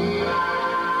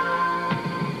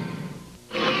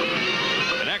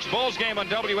 The next Bulls game on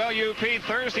WLUP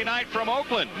Thursday night from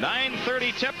Oakland.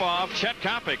 9:30 tip-off. Chet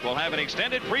Kopic will have an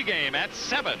extended pregame at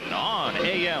 7 on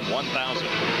AM 1000.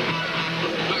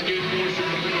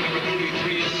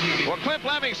 Well, Cliff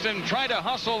Livingston tried to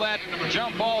hustle that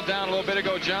jump ball down a little bit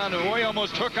ago, John, and he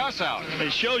almost took us out.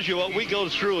 It shows you what we go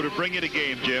through to bring you the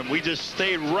game, Jim. We just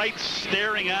stay right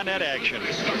staring on that action.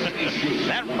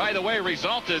 That, by the way,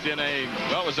 resulted in it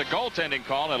was a goaltending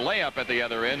call, a layup at the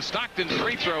other end. Stockton's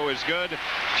free throw is good.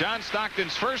 John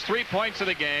Stockton's first 3 points of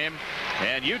the game,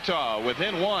 and Utah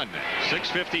within 1.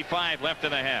 6:55 left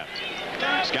in the half.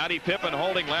 Scottie Pippen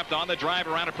holding left on the drive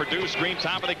around a Purdue screen,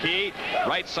 top of the key.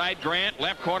 Right side Grant,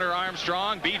 left corner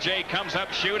Armstrong. B.J. comes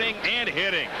up shooting and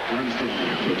hitting.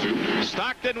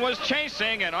 Stockton was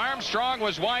chasing, and Armstrong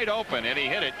was wide open, and he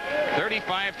hit it.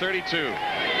 35-32.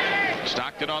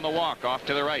 Stockton on the walk, off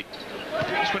to the right.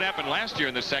 That's what happened last year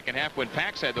in the second half when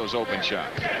Pax had those open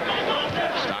shots.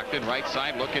 Stockton right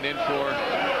side looking in for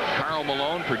Karl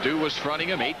Malone. Purdue was fronting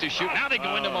him. 8 to shoot. Now they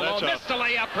go into Malone. Missed the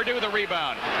layup. Purdue the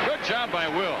rebound. Good job by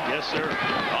Will. Yes, sir.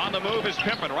 On the move is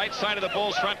Pippen. Right side of the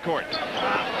Bulls front court.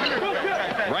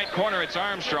 Right corner, it's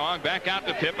Armstrong. Back out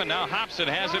to Pippen. Now Hobson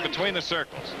has it between the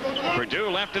circles. Purdue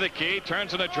left to the key.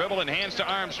 Turns on a dribble and hands to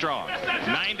Armstrong.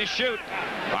 9 to shoot.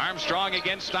 Armstrong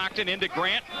against Stockton into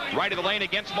Grant. Right of the lane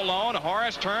against Malone.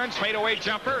 Horace turns. Fadeaway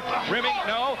jumper. Rimming,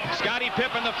 no. Scottie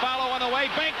Pippen, the follow on the way.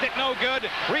 Banked it, no good.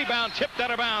 Rebound tipped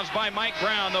out of bounds by Mike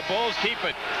Brown. The Bulls keep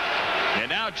it. And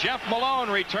now Jeff Malone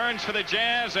returns for the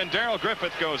Jazz, and Darrell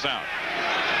Griffith goes out.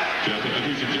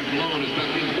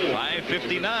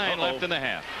 5:59 left in the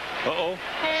half. Uh-oh.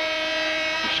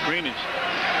 The screen is...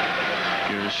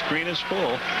 Your screen is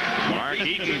full. Mark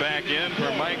Eaton back in for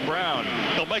Mike Brown.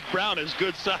 Well, Mike Brown is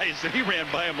good size, and he ran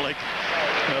by him like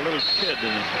a little kid.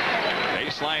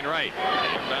 Baseline right.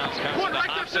 Bounce comes to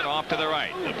Hobson off to the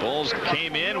right. The Bulls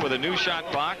came in with a new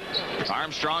shot clock.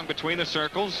 Armstrong between the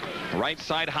circles. Right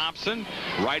side Hobson.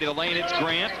 Right of the lane it's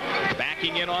Grant.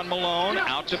 Backing in on Malone.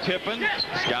 Out to Pippen.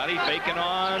 Scottie faking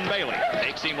on Bailey.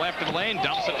 Takes him left of the lane.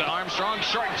 Dumps it to Armstrong.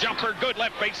 Short jumper. Good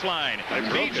left baseline.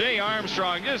 B.J.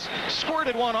 Armstrong just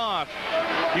squirted one off.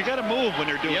 You got to move when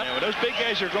they're doing that. When those big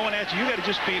guys are going at you, you got to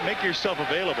just make yourself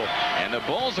available. And the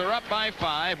Bulls are up by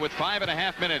 5 with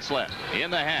 5.5 minutes left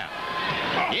in the half.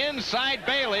 Inside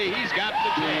Bailey, he's got the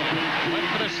jam. Went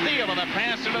for the steal on the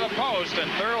pass into the post,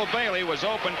 and Thurl Bailey was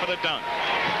open for the dunk.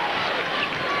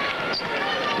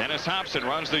 Dennis Hobson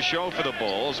runs the show for the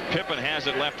Bulls. Pippen has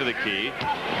it left of the key.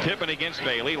 Pippen against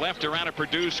Bailey. Left around a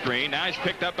Purdue screen. Now he's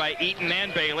picked up by Eaton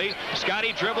and Bailey.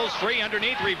 Scottie dribbles free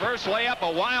underneath. Reverse layup.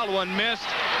 A wild one missed.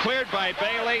 Cleared by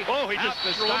Bailey. Oh, he just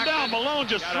threw him down. Malone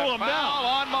just threw him down.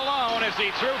 On Malone as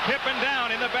he threw Pippen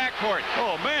down in the backcourt.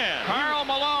 Oh, man. Karl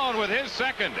Malone with his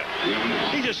second.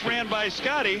 He just ran by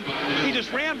Scottie.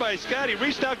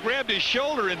 Reached out, grabbed his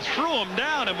shoulder, and threw him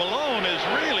down. And Malone is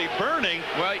really burning.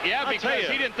 Well, yeah, because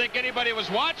he didn't think anybody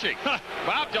was watching.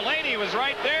 Bob Delaney was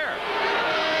right there.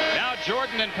 Now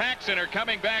Jordan and Paxson are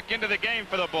coming back into the game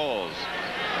for the Bulls.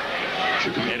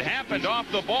 It happened off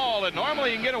the ball, and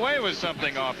normally you can get away with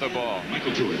something off the ball.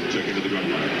 Michael Jordan checking to the gun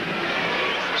line.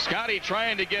 Scottie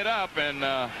trying to get up, and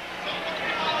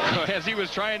as he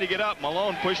was trying to get up,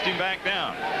 Malone pushed him back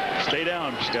down. Stay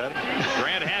down, Scottie.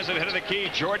 Grant has it, head of the key.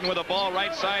 Jordan with a ball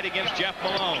right side against Jeff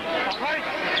Malone.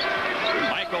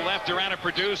 Michael left around a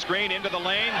Purdue screen into the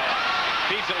lane.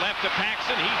 Feeds it left to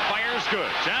Paxson. He fires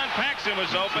good. John Paxson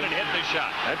was open and hit the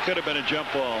shot. That could have been a jump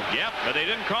ball. Yep, but they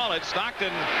didn't call it.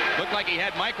 Stockton looked like he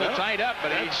had Michael tied up,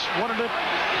 but that's one of the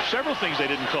several things they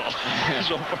didn't call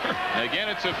so far. Again,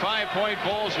 it's a 5-point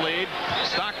Bulls lead.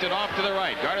 Stockton off to the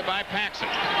right, guarded by Paxson.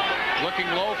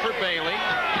 Looking low for Bailey.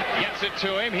 Gets Gets it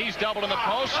to him. He's doubled in the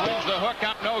post. Swings the hook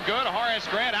up. No good. Horace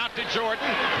Grant out to Jordan.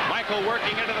 Michael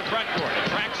working into the front court.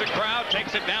 Attracts a crowd.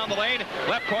 Takes it down the lane.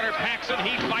 Left corner Paxson.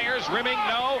 He fires. Rimming.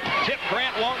 No. Tip.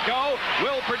 Grant won't go.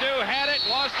 Will Perdue had it.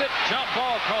 Lost it. Jump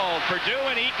ball called. Perdue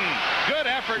and Eaton. Good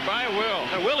effort by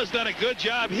Will. Will has done a good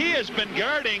job. He has been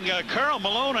guarding Karl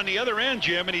Malone on the other end,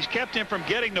 Jim, and he's kept him from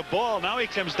getting the ball. Now he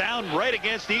comes down right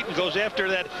against Eaton. Goes after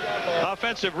that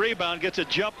offensive rebound. Gets a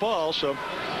jump ball. So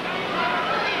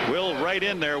Will right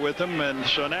in there with him, and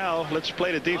so now let's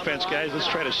play the defense, guys. Let's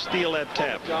try to steal that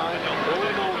tap.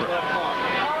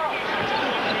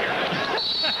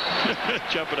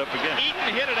 Jump it up again.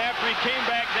 Eaton hit it after he came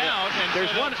back down, and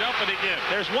there's one jumping again.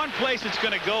 There's one place it's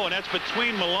going to go, and that's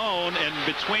between Malone and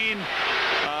between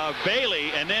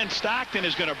Bailey, and then Stockton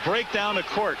is going to break down the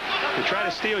court. To try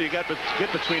to steal, you got to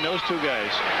get between those two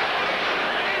guys.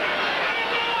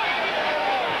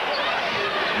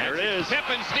 There it is.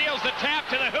 Pippen steals the tap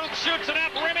to the hoop, shoots it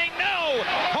up, rimming, no!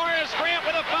 Horace Grant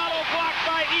with a follow, blocked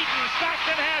by Eaton.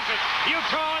 Stockton has it.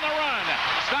 Utah on the run.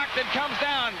 Stockton comes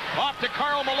down, off to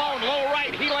Karl Malone, low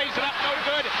right. He lays it up, no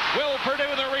good. Will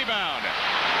Perdue the rebound.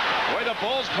 Boy, the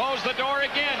Bulls close the door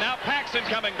again. Now Paxson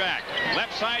coming back.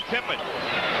 Left side, Pippen.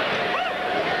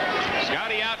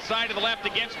 Scotty outside to the left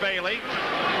against Bailey.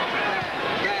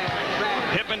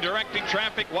 Pippen directing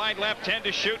traffic wide left, 10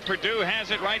 to shoot. Perdue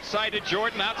has it right side to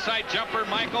Jordan. Outside jumper,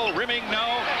 Michael. Rimming, no.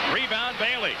 Rebound,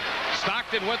 Bailey.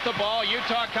 Stockton with the ball.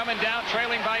 Utah coming down,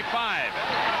 trailing by 5.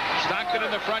 Stockton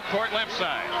in the front court, left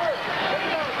side.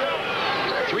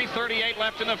 3:38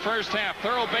 left in the first half.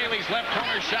 Thurl Bailey's left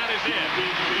corner shot is in.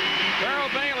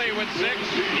 Thurl Bailey with 6.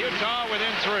 Utah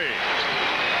within 3.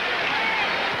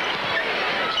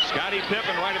 Scottie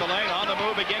Pippen right of the lane, on the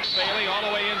move against Bailey, all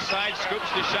the way inside, scoops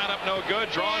the shot up, no good,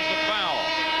 draws the foul.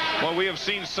 Well, we have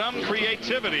seen some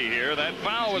creativity here. That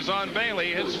foul was on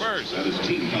Bailey, his first. That is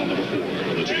team foul number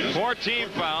 4. 4 team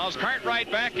fouls.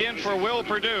 Cartwright back in for Will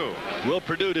Perdue. Will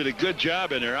Perdue did a good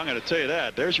job in there, I'm going to tell you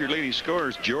that. There's your leading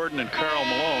scorers, Jordan and Karl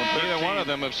Malone. Neither one of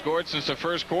them have scored since the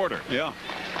first quarter. Yeah.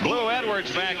 Blue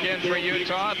Edwards back in for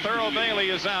Utah. Thurl Bailey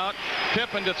is out.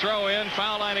 Pippen to throw in.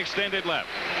 Foul line extended left.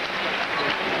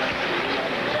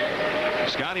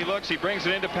 Scotty looks, he brings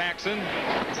it into Paxson.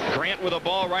 Grant with a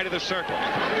ball right of the circle.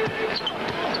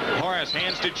 Horace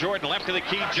hands to Jordan, left of the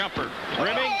key jumper.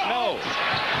 Rimming, no.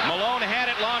 Malone had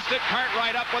it, lost it.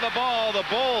 Cartwright up with the ball. The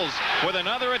Bulls with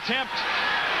another attempt.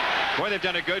 Boy, they've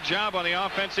done a good job on the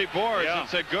offensive boards. Yeah.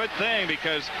 It's a good thing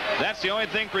because that's the only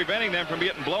thing preventing them from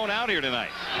getting blown out here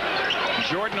tonight.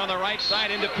 Jordan on the right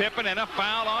side into Pippen, and a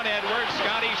foul on Edwards.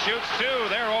 Scotty shoots 2.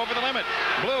 They're over the limit.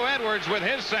 Blue Edwards with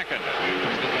his second.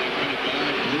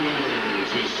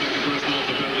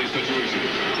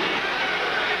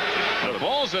 The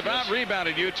Bulls have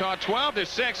out-rebounded Utah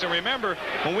 12-6. And remember,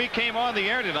 when we came on the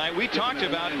air tonight, we talked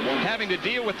about having to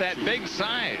deal with that big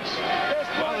size.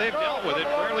 Well, they've dealt with it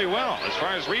fairly well as far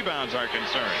as rebounds are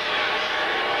concerned.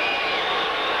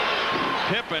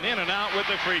 Pippen in and out with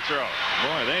the free throw.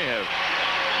 Boy, they have.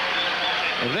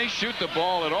 If they shoot the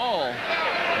ball at all,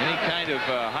 any kind of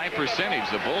high percentage,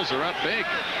 the Bulls are up big.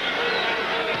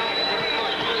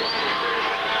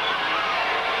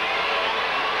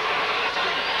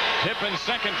 Pippen's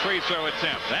second free throw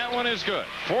attempt. That one is good.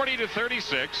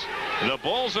 40-36. The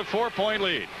Bulls a 4-point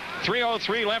lead.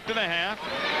 3:03 left in the half.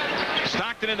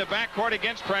 Stockton in the backcourt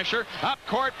against pressure. Up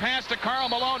court pass to Karl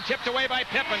Malone. Tipped away by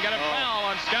Pippen. Got a foul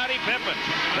on Scottie Pippen.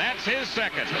 That's his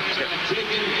second.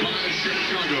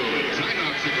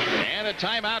 And a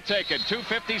timeout taken.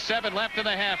 2:57 left in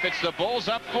the half. It's the Bulls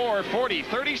up 4.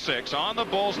 40-36 on the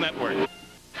Bulls Network.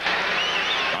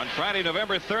 On Friday,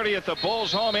 November 30th, the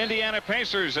Bulls home Indiana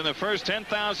Pacers, and the first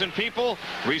 10,000 people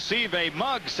receive a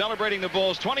mug celebrating the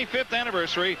Bulls' 25th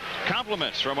anniversary.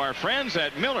 Compliments from our friends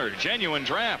at Miller Genuine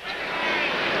Draft.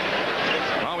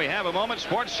 While we have a moment,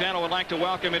 Sports Channel would like to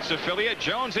welcome its affiliate,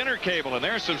 Jones Intercable, and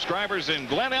their subscribers in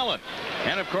Glen Ellen.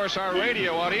 And, of course, our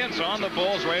radio audience on the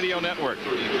Bulls Radio Network.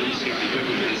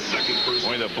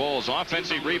 Boy, the Bulls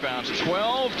offensive rebounds,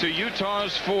 12 to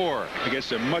Utah's 4.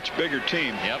 Against a much bigger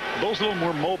team. Yep. Bulls a little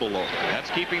more mobile, though. That's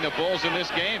keeping the Bulls in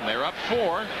this game. They're up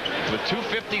 4 with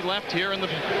 2:50 left here in the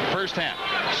first half.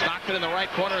 Stockton in the right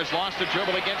corner has lost the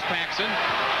dribble against Paxson.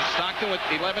 Stockton with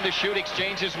 11 to shoot,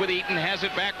 exchanges with Eaton, has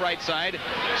it back right side.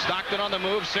 Stockton on the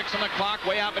move, 6 on the clock,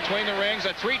 way out between the rings.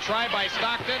 A 3 try by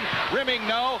Stockton. Rimming,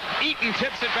 no. Eaton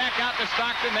tips it back out to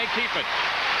Stockton. They keep it.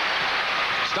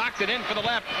 Stockton in for the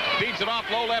left. Feeds it off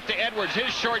low left to Edwards.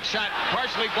 His short shot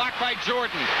partially blocked by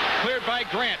Jordan. Cleared by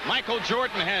Grant. Michael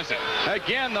Jordan has it.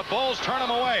 Again, the Bulls turn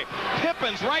him away.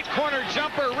 Pippen's right corner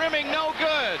jumper. Rimming, no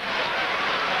good.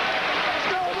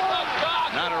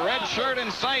 Not a red shirt in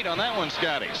sight on that one,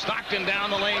 Scotty. Stockton down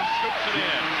the lane, scoops it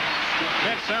in.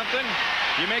 That's something.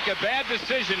 You make a bad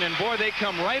decision, and boy, they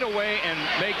come right away and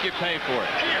make you pay for it.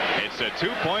 It's a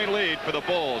 2-point lead for the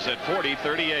Bulls at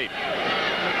 40-38.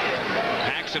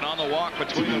 Paxson on the walk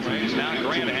between the rings. Now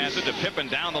Grant has it to Pippen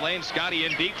down the lane. Scotty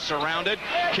in deep, surrounded.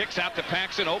 Kicks out to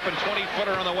Paxson. Open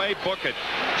 20-footer on the way. Book it.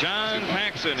 John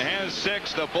Paxson has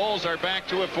 6. The Bulls are back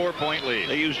to a 4-point lead.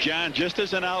 They use John just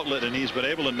as an outlet, and he's been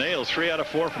able to nail 3 out of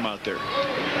 4 from out there.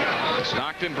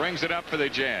 Stockton brings it up for the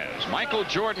Jazz. Michael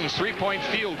Jordan's 3-point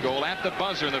field goal at the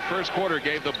buzzer in the first quarter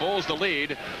gave the Bulls the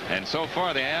lead, and so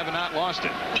far they have not lost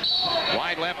it.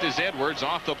 Wide left is Edwards.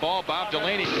 Off the ball, Bob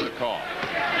Delaney for the call.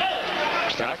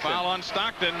 Got a foul on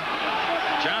Stockton.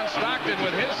 John Stockton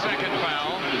with his second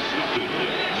foul.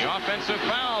 The offensive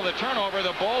foul, the turnover.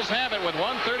 The Bulls have it with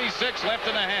 1:36 left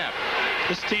in the half.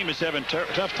 This team is having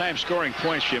tough time scoring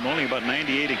points, Jim. Only about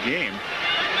 98 a game.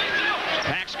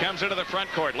 Pax comes into the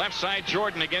front court. Left side,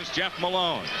 Jordan against Jeff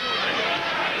Malone.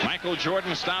 Michael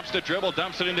Jordan stops the dribble,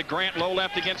 dumps it into Grant, low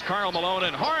left against Karl Malone,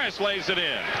 and Horace lays it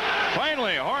in.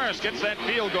 Finally, Horace gets that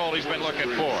field goal he's been looking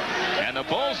for. And the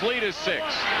Bulls' lead is 6.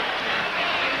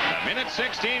 A minute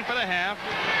 16 for the half.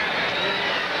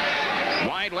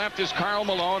 Wide left is Karl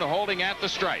Malone holding at the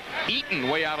stripe. Eaton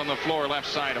way out on the floor, left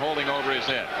side, holding over his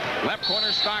head. Left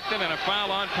corner Stockton, and a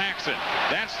foul on Paxson.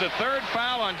 That's the 3rd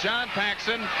foul on John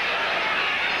Paxson.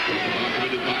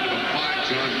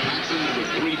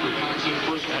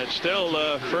 It's still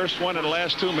the first one in the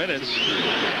last 2 minutes.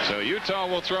 So Utah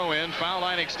will throw in. Foul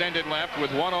line extended left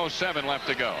with 1:07 left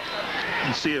to go.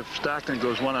 And see if Stockton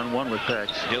goes one-on-one with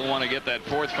Pax. He'll want to get that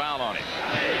 4th foul on him.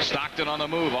 Stockton on the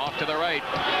move, off to the right.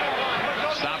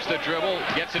 Stops the dribble,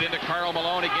 gets it into Karl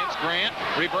Malone against Grant.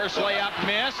 Reverse layup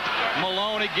missed.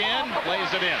 Malone again,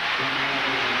 lays it in.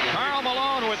 Karl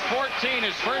Malone with 14,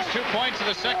 his first 2 points of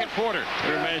the second quarter.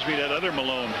 It reminds me of that other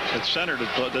Malone at center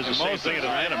that does the same thing at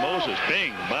Atlanta. Moses.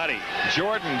 Bing, body.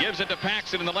 Jordan gives it to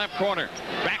Paxson in the left corner.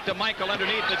 Back to Michael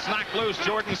underneath. It's knocked loose.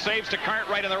 Jordan saves to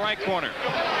Cartwright in the right corner.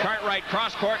 Cartwright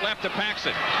cross court left to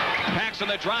Paxson. Paxson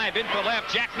the drive in for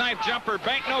left. Jackknife jumper.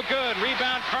 Bank no good.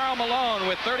 Rebound Karl Malone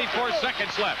with 34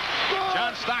 seconds left.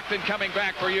 John Stockton coming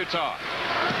back for Utah.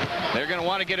 They're going to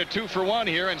want to get a 2-for-1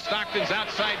 here, and Stockton's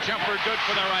outside jumper good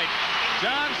from the right.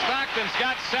 John Stockton's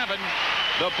got 7.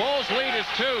 The Bulls lead is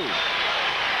 2.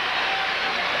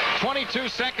 22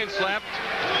 seconds left.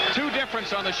 2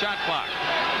 difference on the shot clock.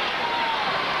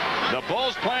 The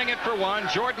Bulls playing it for 1.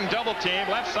 Jordan double team.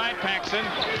 Left side Paxson.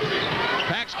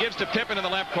 Pax gives to Pippen in the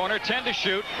left corner. 10 to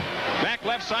shoot. Back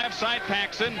left side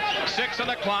Paxson. 6 on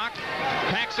the clock.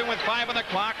 Paxson with 5 on the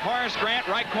clock. Horace Grant,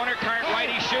 right corner. Cartwright,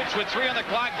 he shoots with 3 on the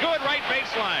clock. Good right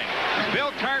baseline.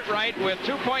 Bill Cartwright with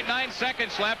 2.9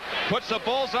 seconds left. Puts the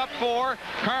Bulls up 4.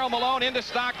 Karl Malone into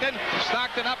Stockton.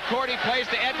 Stockton up court. He plays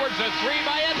to Edwards. A 3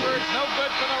 by Edwards. No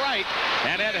good from the right.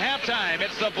 And at halftime,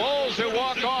 it's the Bulls who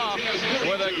walk off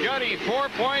with a gutty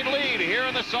 4-point lead here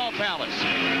in the Salt Palace.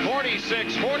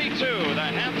 46-42, the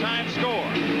halftime score.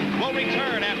 We'll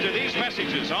return after these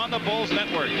messages on the Bulls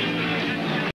Network.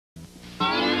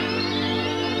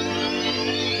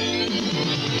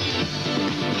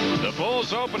 The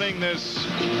Bulls opening this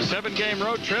 7-game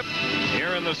road trip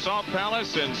here in the Salt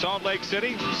Palace in Salt Lake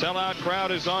City. Sellout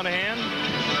crowd is on hand.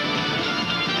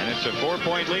 And it's a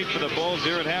 4-point lead for the Bulls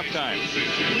here at halftime.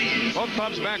 Both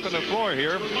clubs back on the floor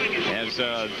here. As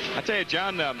I tell you,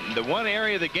 John, the one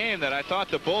area of the game that I thought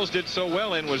the Bulls did so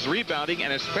well in was rebounding,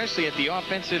 and especially at the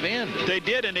offensive end. They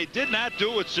did, and they did not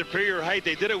do it with superior height.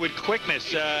 They did it with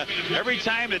quickness. Every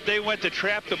time that they went to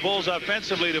trap the Bulls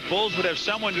offensively, the Bulls would have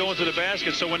someone going to the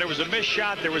basket. So when there was a missed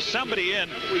shot, there was somebody in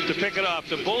to pick it off.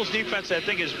 The Bulls defense, I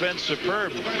think, has been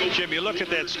superb. Jim, you look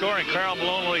at that scoring. Karl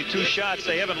Malone only 2 shots.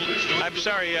 They haven't, I'm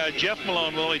sorry, Jeff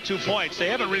Malone with only 2 points. They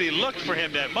haven't really looked for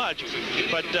him that much,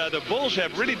 but the Bulls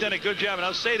have really done a good job. And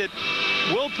I'll say that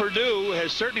Will Perdue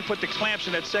has certainly put the clamps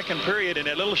in that second period in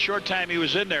that little short time he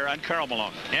was in there on Karl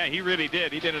Malone. Yeah, he really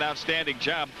did. He did an outstanding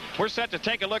job. We're set to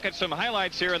take a look at some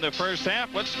highlights here in the first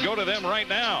half. Let's go to them right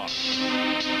now.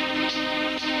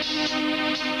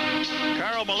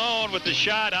 Karl Malone with the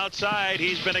shot outside.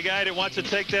 He's been a guy that wants to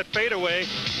take that fadeaway.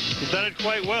 He's done it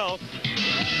quite well.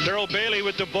 Darrell Bailey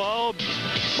with the ball.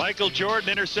 Michael Jordan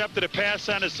intercepted a pass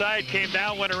on the side, came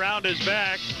down, went around his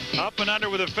back, up and under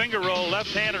with a finger roll,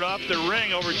 left-handed off the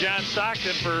ring over John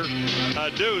Stockton for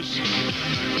deuce.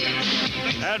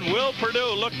 And Will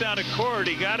Perdue looked down the court.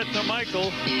 He got it to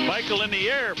Michael. Michael in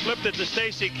the air, flipped it to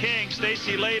Stacey King.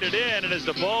 Stacey laid it in, and as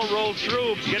the ball rolled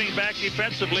through, getting back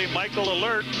defensively, Michael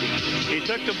alert. He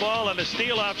took the ball and a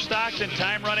steal off Stockton.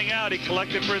 Time running out. He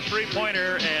collected for a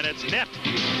 3-pointer, and it's net.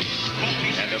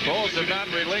 And the Bulls have not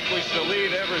relinquished the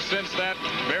lead ever since that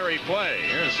very play.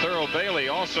 Here's Thurl Bailey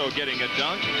also getting a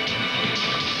dunk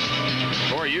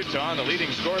for Utah. The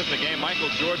leading scorers in the game, Michael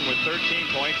Jordan with 13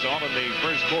 points, all in the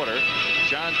first quarter.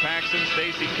 John Paxson,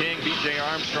 Stacey King, B.J.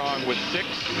 Armstrong with 6.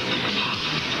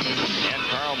 And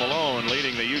Karl Malone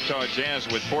leading the Utah Jazz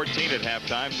with 14 at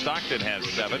halftime. Stockton has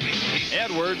 7.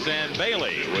 Edwards and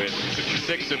Bailey with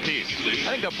 6 apiece.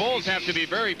 I think the Bulls have to be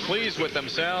very pleased with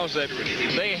themselves that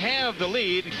they have the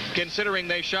lead, considering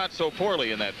they shot so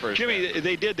poorly in that first Jimmy, half.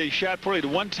 they did. They shot poorly. The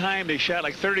one time they shot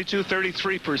like 32,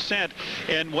 33%.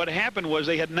 And what happened was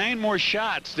they had 9 more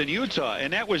shots than Utah,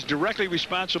 and that was directly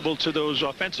responsible to those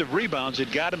offensive rebounds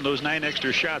that got them those 9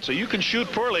 extra shots. So you can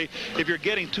shoot poorly if you're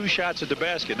getting 2 shots at the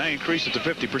basket. Now increase it to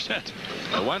 50%.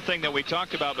 The one thing that we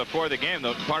talked about before the game,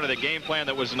 the part of the game plan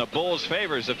that was in the Bulls'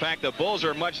 favor, is the fact the Bulls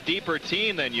are a much deeper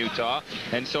team than Utah,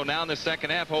 and so now in the second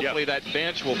half, hopefully that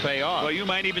bench will pay off. Well, you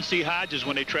might even see Hodges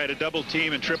when they try to double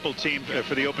team and triple team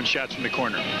for the open shots from the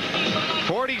corner.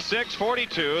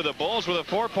 46-42. The Bulls with a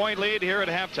 4-point lead here at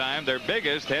halftime. Their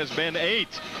biggest has been 8.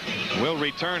 We'll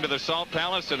return to the Salt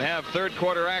Palace and have third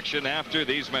quarter action after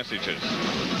these messages.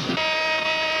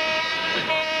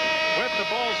 With the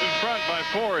Bulls in front by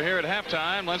 4 here at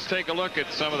halftime, let's take a look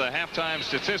at some of the halftime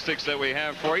statistics that we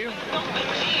have for you.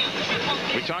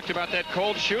 We talked about that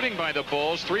cold shooting by the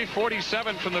Bulls.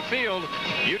 347 from the field.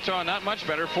 Utah not much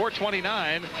better,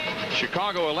 429.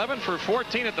 Chicago 11 for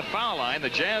 14 at the foul line. The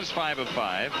Jazz 5 of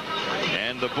 5.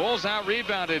 And the Bulls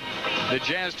out-rebounded the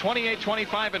Jazz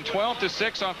 28-25 and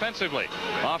 12-6 offensively.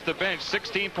 Off the bench,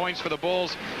 16 points for the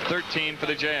Bulls, 13 for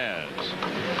the Jazz.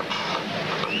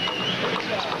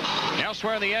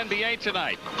 Elsewhere in the NBA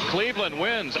tonight, Cleveland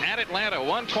wins at Atlanta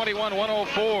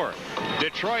 121-104.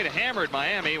 Detroit hammered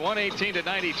Miami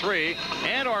 118-93,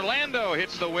 and Orlando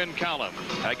hits the win column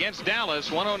against Dallas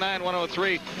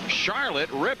 109-103. Charlotte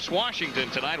rips Washington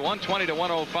tonight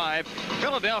 120-105.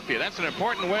 Philadelphia, that's an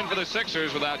important win for the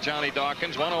Sixers without Johnny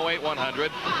Dawkins, 108-100.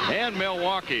 And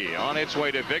Milwaukee on its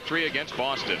way to victory against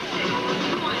Boston.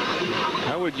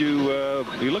 How would you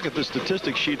look at the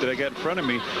statistics sheet that I got in front of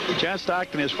me? John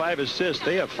Stockton has 5 assists.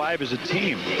 They have 5 as a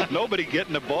team. Nobody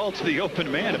getting the ball to the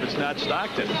open man if it's not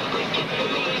Stockton.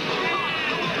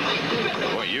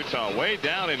 Boy, Utah way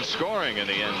down in scoring in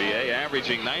the NBA,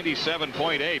 averaging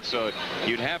 97.8. So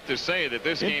you'd have to say that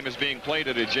this game is being played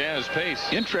at a Jazz pace.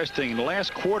 Interesting. In the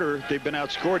last quarter, they've been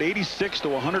outscored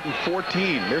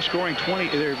 86-114. They're scoring 20.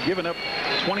 They're giving up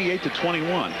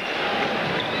 28-21.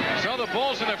 So the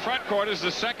Bulls in the front court as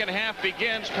the second half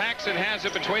begins. Paxson has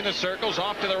it between the circles.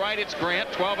 Off to the right, it's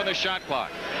Grant. 12 on the shot clock.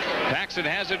 Paxson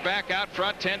has it back out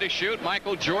front. 10 to shoot.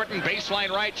 Michael Jordan, baseline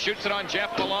right, shoots it on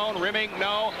Jeff Malone. Rimming,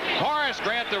 no. Horace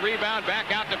Grant the rebound.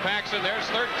 Back out to Paxson. There's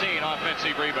 13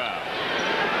 offensive rebounds.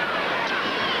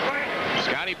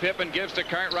 Scottie Pippen gives to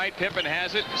Cartwright. Pippen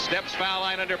has it. Steps foul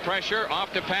line under pressure.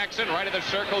 Off to Paxson. Right of the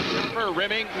circle. For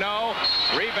Rimming. No.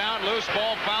 Rebound. Loose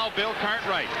ball. Foul. Bill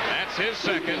Cartwright. That's his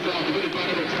second.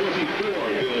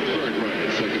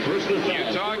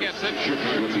 Utah gets it.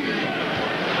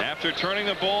 After turning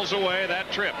the Bulls away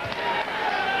that trip.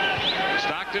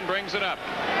 Stockton brings it up.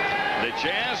 The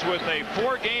Jazz with a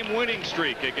 4-game winning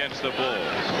streak against the Bulls.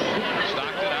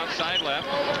 Stockton outside left,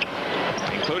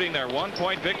 including their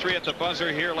 1-point victory at the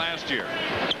buzzer here last year.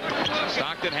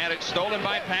 Stockton had it stolen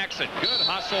by Paxson. Good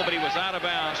hustle, but he was out of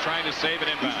bounds trying to save it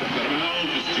inbound.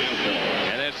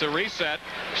 And it's a reset.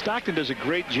 Stockton does a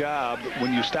great job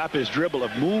when you stop his dribble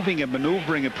of moving and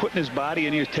maneuvering and putting his body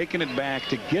in here, taking it back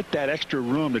to get that extra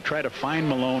room to try to find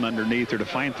Malone underneath or to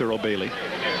find Thurl Bailey.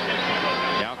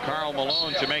 Now Karl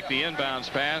Malone to make the inbounds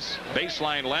pass.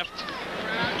 Baseline left.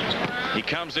 He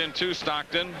comes in to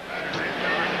Stockton.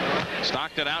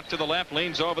 Stockton out to the left,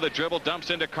 leans over the dribble,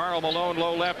 dumps into Karl Malone,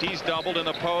 low left. He's doubled in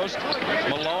the post.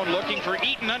 Malone looking for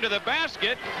Eaton under the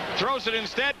basket. Throws it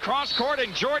instead, cross court,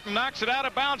 and Jordan knocks it out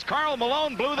of bounds. Karl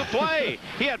Malone blew the play.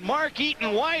 He had Mark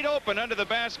Eaton wide open under the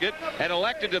basket and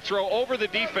elected to throw over the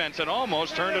defense and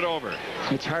almost turned it over.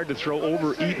 It's hard to throw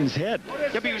over Eaton's head. Yeah,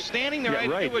 but he was standing there. Yeah,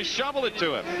 right. It was shovel it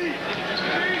to him.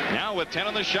 Now with 10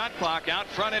 on the shot clock, out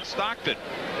front it's Stockton.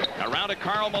 Around a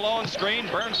Karl Malone screen,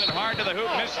 burns it hard to the hoop,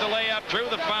 missed the layup, drew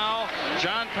the foul.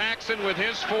 John Paxson with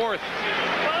his 4th.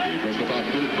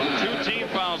 2 team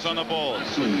fouls on the Bulls.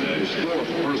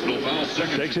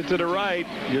 Takes it to the right,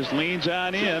 just leans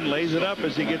on in, lays it up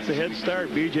as he gets the head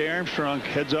start. B.J. Armstrong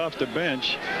heads off the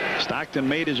bench. Stockton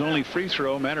made his only free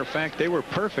throw. Matter of fact, they were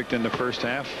perfect in the first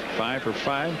half, 5 for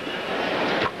 5.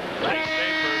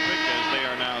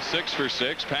 6 for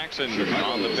 6. Paxson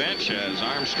on the bench as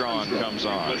Armstrong comes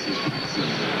on.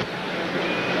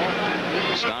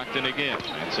 Stockton again.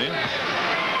 That's it.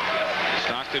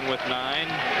 Stockton with 9.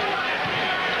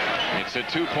 It's a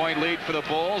 2-point lead for the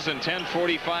Bulls and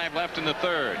 10:45 left in the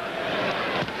third.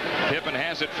 Pippen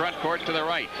has it front court to the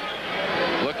right.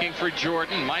 Looking for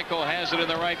Jordan. Michael has it in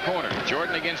the right corner.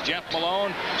 Jordan against Jeff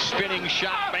Malone. Spinning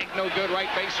shot. Bank no good. Right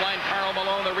baseline. Karl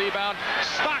Malone the rebound.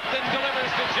 Stockton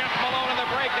delivers to Jeff Malone in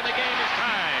the break, and the game is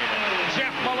tied.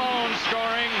 Jeff Malone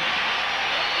scoring.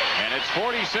 And it's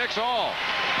 46 all.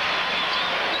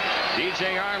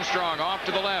 DJ Armstrong off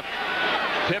to the left.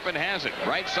 Pippen has it.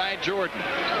 Right side Jordan.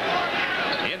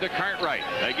 Into Cartwright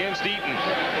against Eaton.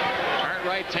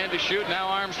 Cartwright 10 to shoot. Now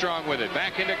Armstrong with it.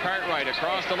 Back into Cartwright.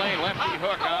 Across the lane. Lefty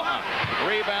hook.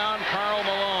 Rebound. Karl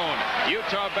Malone.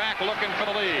 Utah back looking for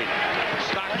the lead.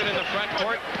 Stockton in the front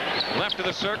court. Left of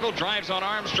the circle. Drives on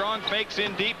Armstrong. Fakes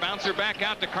in deep. Bouncer back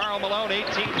out to Karl Malone.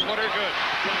 18-footer good.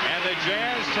 And the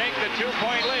Jazz take the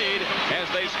 2-point lead as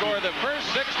they score the first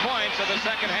 6 points of the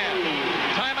second half.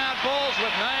 Timeout Bulls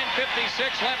with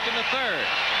 9:56 left in the third.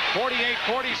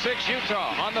 48-46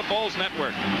 Utah on the Bulls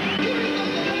Network.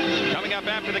 Coming up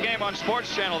after the game on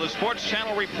Sports Channel, the Sports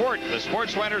Channel Report, the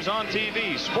Sports Writers on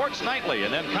TV, Sports Nightly,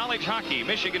 and then college hockey,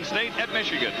 Michigan State at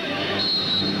Michigan.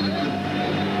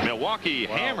 Milwaukee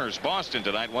hammers Boston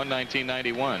tonight,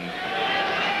 119-91.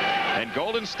 And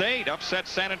Golden State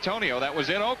upsets San Antonio. That was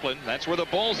in Oakland. That's where the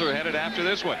Bulls are headed after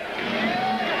this one.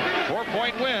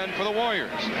 4-point win for the Warriors.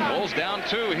 Bulls down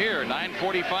 2 here.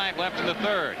 9:45 left in the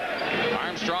third.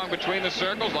 Armstrong between the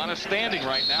circles. A lot of standing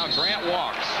right now. Grant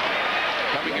walks.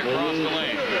 Coming across the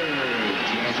lane.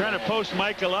 Trying to post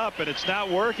Michael up, and it's not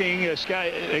working.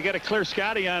 They got to clear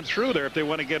Scotty on through there if they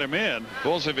want to get him in.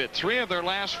 Bulls have hit 3 of their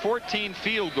last 14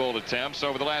 field goal attempts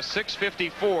over the last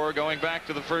 6:54 going back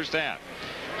to the first half.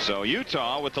 So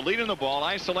Utah with the lead in the ball.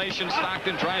 Isolation.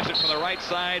 Stockton drives it from the right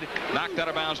side. Knocked out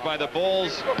of bounds by the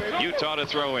Bulls. Utah to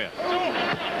throw in.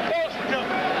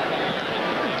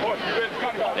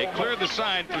 They cleared the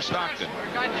side for Stockton.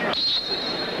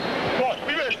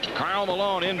 Karl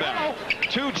Malone inbound.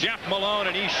 To Jeff Malone,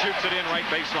 and he shoots it in right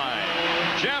baseline.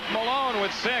 Jeff Malone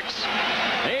with 6.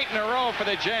 8 in a row for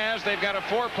the Jazz. They've got a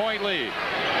 4-point lead.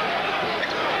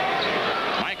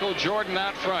 Michael Jordan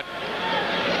out front.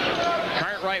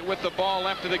 Cartwright with the ball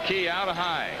left of the key, out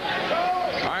high.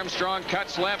 Armstrong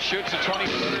cuts left, shoots a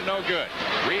 20-footer, no good.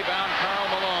 Rebound, Karl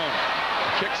Malone.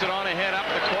 Kicks it on ahead up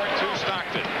the court to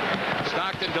Stockton.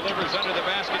 Stockton delivers under the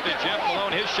basket to Jeff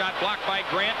Malone. His shot blocked by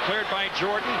Grant, cleared by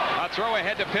Jordan. A throw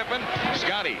ahead to Pippen.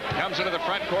 Scotty comes into the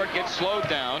front court, gets slowed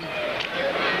down.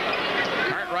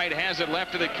 Cartwright has it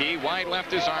left of the key. Wide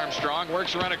left is Armstrong.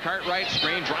 Works around a Cartwright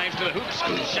screen. Drives to the hoop.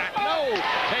 Scoop shot. No!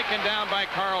 Taken down by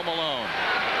Karl Malone.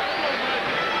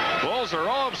 Bulls are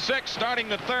 0 of 6 starting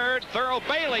the third. Thurl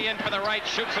Bailey in for the right.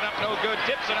 Shoots it up no good.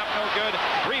 Tips it up no good.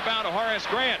 Rebound to Horace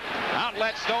Grant.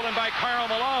 Outlet stolen by Karl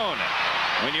Malone.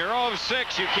 When you're 0 of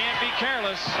 6, you can't be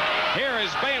careless. Here is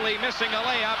Bailey missing a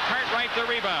layup. Cartwright the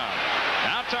rebound.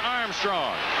 Out to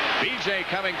Armstrong. BJ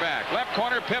coming back. Left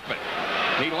corner Pippen.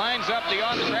 He lines up the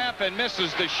on-trap and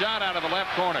misses the shot out of the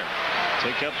left corner.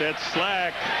 Take up that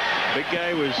slack. Big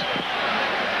guy was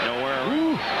nowhere.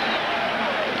 Woo.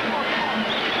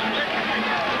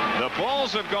 The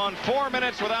Bulls have gone 4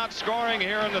 minutes without scoring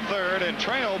here in the third and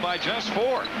trail by just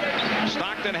 4.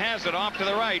 Stockton has it off to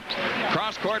the right.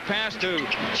 Cross-court pass to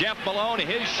Jeff Malone.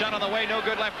 His shot on the way, no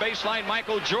good left baseline.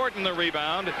 Michael Jordan the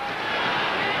rebound.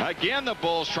 Again, the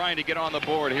Bulls trying to get on the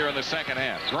board here in the second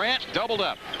half. Grant doubled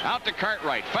up. Out to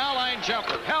Cartwright. Foul line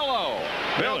jumper. Hello.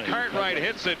 Bill Cartwright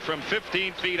hits it from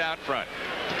 15 feet out front.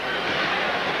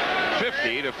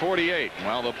 50-48.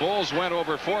 While the Bulls went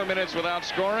over 4 minutes without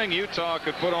scoring, Utah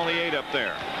could put only 8 up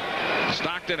there.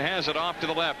 Stockton has it off to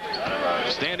the left.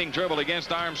 Standing dribble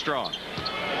against Armstrong.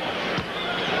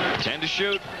 10 to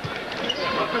shoot.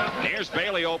 Here's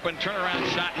Bailey open. Turnaround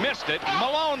shot. Missed it.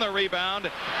 Malone the rebound.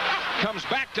 Comes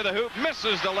back to the hoop.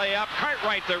 Misses the layup.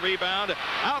 Cartwright the rebound.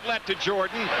 Outlet to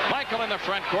Jordan. Michael in the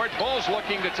front court. Bulls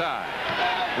looking to tie.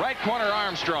 Right corner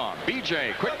Armstrong.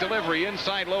 BJ. Quick delivery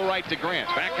inside low right to Grant.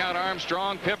 Back out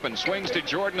Armstrong. Pippen swings to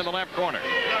Jordan in the left corner.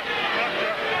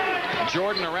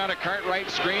 Jordan around a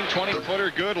Cartwright screen.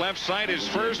 20-footer good. Left side his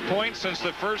first point since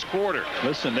the first quarter.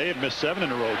 Listen, they have missed 7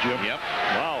 in a row, Jim. Yep.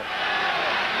 Wow.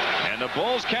 And the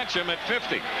Bulls catch him at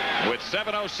 50 with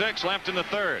 7:06 left in the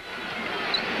third.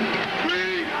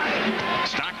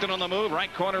 Stockton on the move.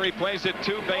 Right corner, he plays it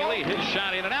to Bailey. His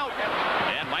shot in and out.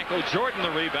 And Michael Jordan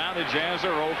the rebound. The Jazz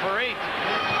are 0 for 8.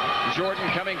 Jordan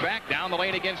coming back down the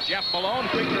lane against Jeff Malone.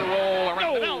 Quick to roll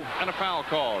around the belt and a foul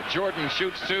call. Jordan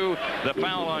shoots 2. The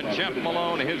foul on Jeff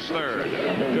Malone, his third.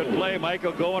 Good play,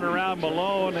 Michael, going around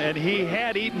Malone, and he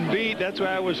had Eaton beat. That's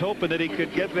why I was hoping that he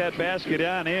could get that basket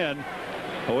on in.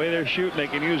 The way they're shooting, they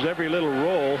can use every little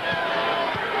roll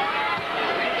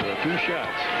for a few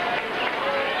shots.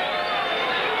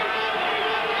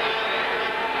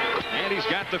 And he's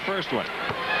got the first one.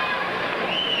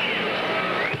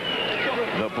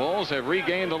 The Bulls have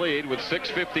regained the lead with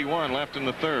 6:51 left in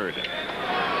the third.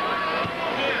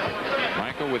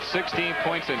 Michael with 16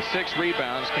 points and 6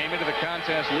 rebounds came into the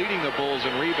contest leading the Bulls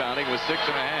in rebounding with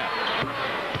 6.5.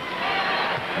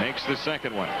 Makes the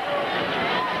second one.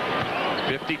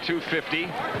 52-50.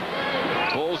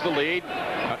 Bulls the lead.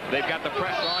 They've got the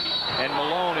press on, and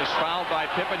Malone is fouled by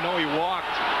Pippen. No, he walked.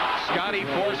 Scotty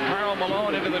forced Karl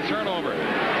Malone into the turnover.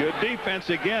 Good defense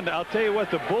again. I'll tell you what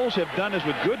the Bulls have done is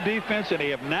with good defense, and they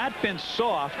have not been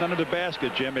soft under the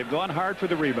basket, Jim. They've gone hard for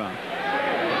the rebound.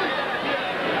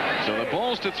 So the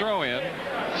Bulls to throw in.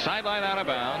 Sideline out of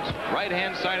bounds.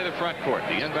 Right-hand side of the front court.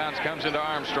 The inbounds comes into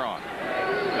Armstrong.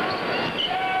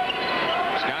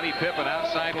 Scottie Pippen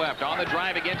outside left. On the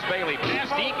drive against Bailey.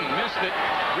 Past Eaton. Missed it.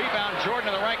 Rebound Jordan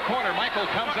in the right corner. Michael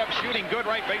comes up shooting good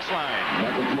right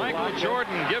baseline. Michael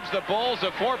Jordan gives the Bulls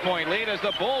a 4-point lead as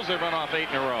the Bulls have run off 8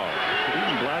 in a row. Did he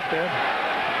even block that?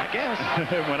 I guess.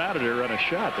 It went out of there on a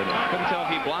shot, didn't it? Couldn't tell if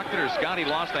he blocked it or Scotty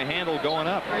lost the handle going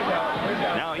up.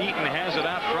 Now Eaton has it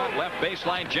out front. Left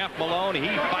baseline. Jeff Malone. He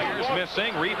fires,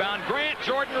 missing. Rebound Grant.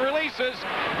 Jordan releases.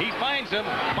 He finds him.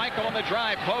 Michael on the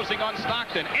drive, closing on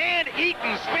Stockton. And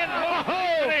Eaton spin move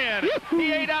in.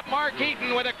 He ate up Mark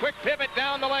Eaton with a quick pivot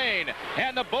down the lane.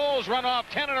 And the Bulls run off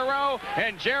 10 in a row.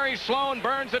 And Jerry Sloan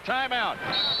burns the timeout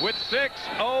with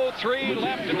 6:03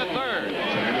 left in the third.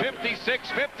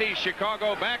 56-50.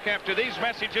 Chicago back after these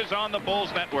messages on the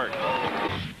Bulls Network.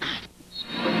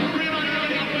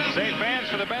 Say fans,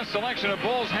 for the best selection of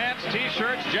Bulls hats,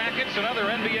 t-shirts, jackets, and other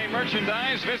NBA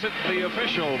merchandise, visit the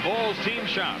official Bulls team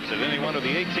shops at any one of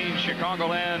the 18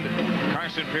 Chicagoland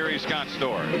Carson Peary Scott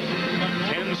stores.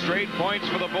 10 straight points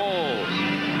for the Bulls.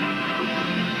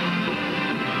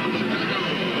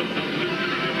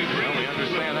 Well, we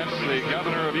understand that's the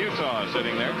governor of Utah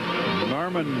sitting there.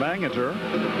 Norman Bangerter.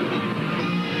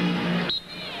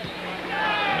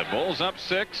 The Bulls up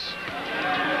 6.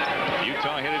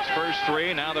 Utah hit its first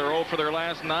 3. Now they're 0 for their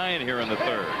last 9 here in the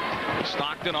third.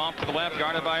 Stockton off to the left,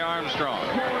 guarded by Armstrong.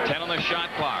 10 on the shot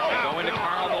clock. They go into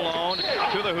Karl Malone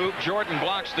to the hoop. Jordan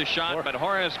blocks the shot, but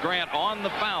Horace Grant on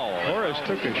the foul. Horace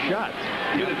took a shot.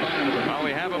 While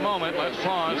we have a moment, let's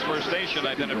pause for station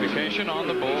identification on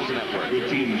the Bulls Network.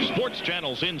 Sports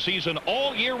channels in season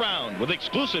all year round with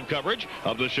exclusive coverage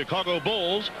of the Chicago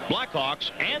Bulls, Blackhawks,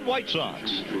 and White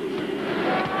Sox.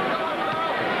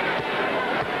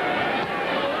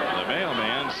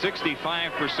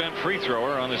 65% free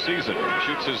thrower on the season.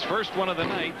 Shoots his first one of the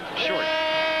night short.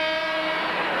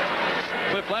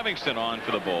 Cliff Levingston on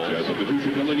for the Bulls.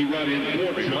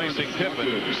 Replacing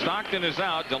Pippen. Stockton is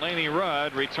out. Delaney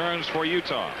Rudd returns for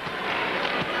Utah.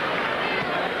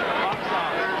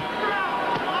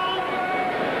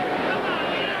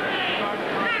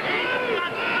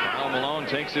 Karl Malone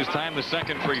takes his time. The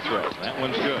second free throw. That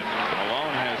one's good.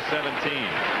 Malone has 17.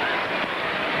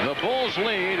 The Bulls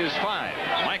lead is 5.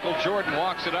 Michael Jordan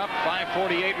walks it up.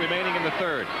 5:48 remaining in the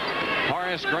third.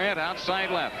 Horace Grant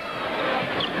outside left.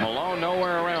 Malone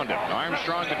nowhere around him.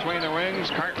 Armstrong between the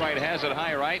rings. Cartwright has it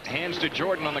high right. Hands to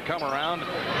Jordan on the come around.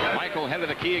 Michael head of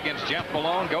the key against Jeff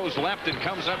Malone. Goes left and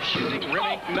comes up shooting.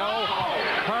 Rimming. No.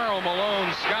 Karl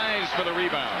Malone skies for the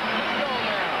rebound.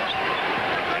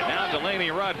 And now Delaney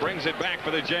Rudd brings it back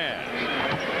for the Jazz.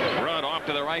 Rudd off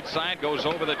to the right side, goes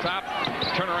over the top.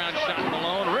 Turnaround shot,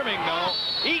 Malone. Rimming, no.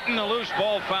 Eaton, a loose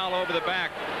ball foul over the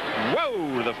back.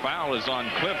 Whoa, the foul is on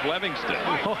Cliff Levingston.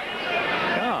 Oh,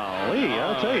 golly,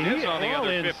 I'll tell you, he's on the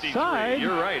other inside. 53.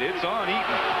 You're right, it's on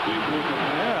Eaton.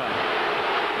 Yeah.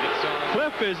 It's on.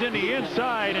 Cliff is in the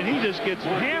inside, and he just gets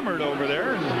hammered over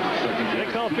there. They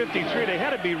call 53. They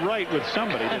had to be right with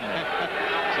somebody, didn't they?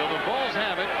 So the Bulls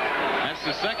have it. That's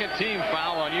the second team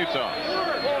foul on Utah.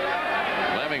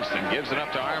 Livingston gives it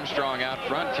up to Armstrong out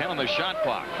front. 10 on the shot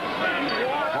clock.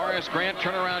 Horace Grant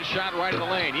turnaround shot right in the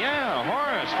lane. Yeah,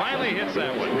 Horace finally hits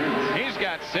that one. He's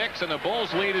got 6, and the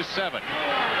Bulls lead is 7.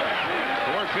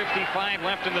 4:55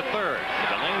 left in the third.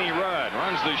 Delaney Rudd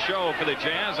runs the show for the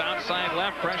Jazz. Outside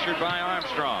left, pressured by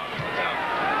Armstrong.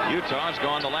 Utah's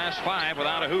gone the last 5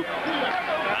 without a hoop.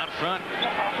 Out front,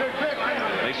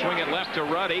 they swing it left to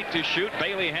Rudd. 8 to shoot.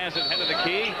 Bailey has it head of the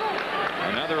key.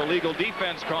 Another illegal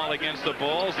defense call against the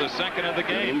Bulls, the second of the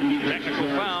game. Technical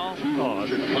foul.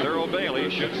 Thurl Bailey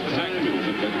shoots the second.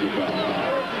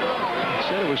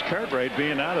 Said it was Cartwright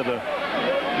being out of the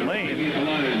lane.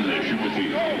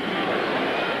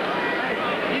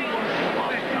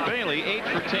 Bailey 8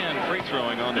 for 10 free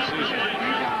throwing on the season.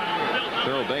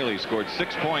 Thurl Bailey scored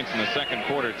 6 points in the second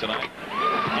quarter tonight.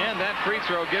 And that free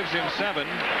throw gives him 7.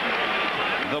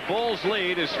 The Bulls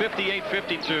lead is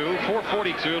 58-52.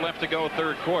 4:42 left to go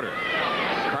third quarter.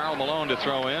 Karl Malone to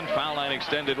throw in. Foul line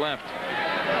extended left.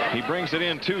 He brings it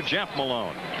in to Jeff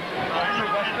Malone.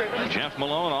 Jeff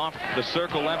Malone off the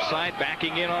circle left side,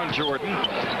 backing in on Jordan.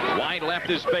 Wide left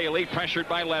is Bailey, pressured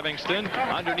by Livingston.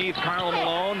 Underneath Karl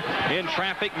Malone, in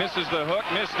traffic, misses the hook,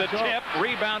 missed the tip.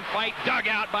 Rebound fight, dug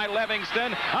out by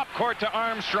Livingston. Up court to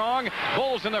Armstrong.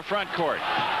 Bulls in the front court.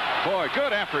 Boy,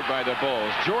 good effort by the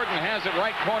Bulls. Jordan has it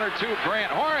right corner to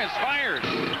Grant. Horace fires.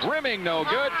 Rimming no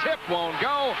good. Tip won't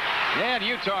go. And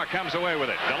Utah comes away with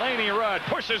it. Delaney Rudd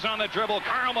pushes on the dribble.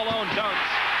 Karl Malone dunks.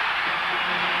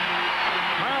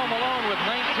 Karl Malone with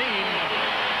 19,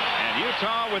 and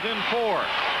Utah within 4.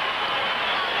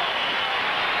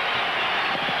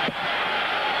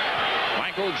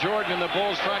 Michael Jordan in the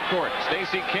Bulls front court.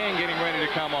 Stacey King getting ready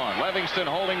to come on. Livingston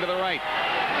holding to the right.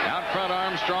 Out front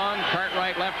Armstrong.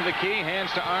 Cartwright left to the key.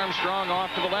 Hands to Armstrong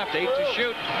off to the left. 8 to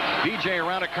shoot. B.J.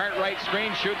 around a Cartwright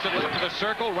screen. Shoots it left to the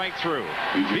circle. Right through.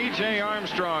 B.J.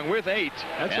 Armstrong with 8.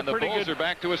 And the Bulls are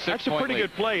back to a 6-point lead. That's a pretty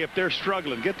good play if they're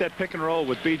struggling. Get that pick and roll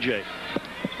with B.J.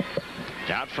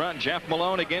 Out front, Jeff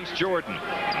Malone against Jordan.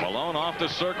 Malone off the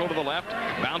circle to the left.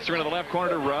 Bouncer into the left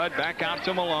corner to Rudd. Back out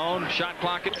to Malone. Shot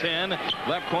clock at 10.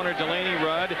 Left corner, Delaney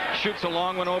Rudd. Shoots a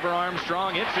long one over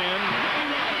Armstrong. It's in.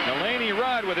 Delaney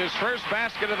Rudd with his first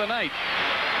basket of the night.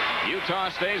 Utah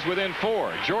stays within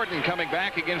 4. Jordan coming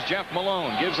back against Jeff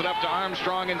Malone. Gives it up to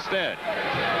Armstrong instead.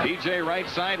 B.J. right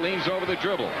side leans over the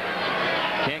dribble.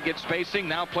 Can't get spacing.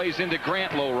 Now plays into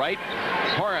Grant low right.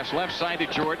 Horace left side to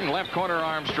Jordan. Left corner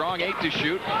Armstrong. 8 to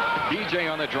shoot. B.J.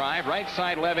 on the drive. Right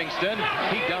side Livingston.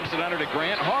 He dumps it under to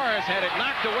Grant. Horace had it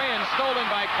knocked away and stolen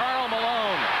by Karl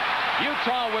Malone.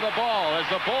 Utah with a ball as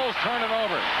the Bulls turn it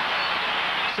over.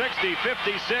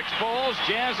 60-56 Bulls.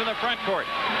 Jazz in the front court.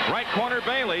 Right corner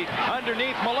Bailey.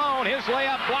 Underneath Malone. His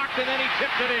layup blocked and then he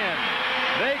tipped it in.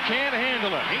 They can't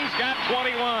handle him. He's got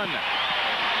 21.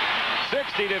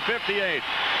 60-58.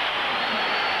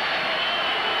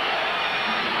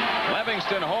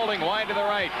 Livingston holding wide to the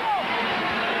right.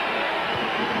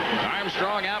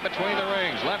 Armstrong out between the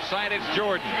rings. Left side it's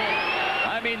Jordan.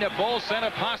 I mean, the Bulls sent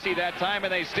a posse that time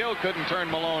and they still couldn't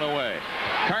turn Malone away.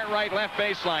 Cartwright left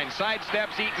baseline.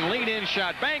 Sidesteps Eaton. Lead-in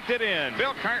shot. Banked it in.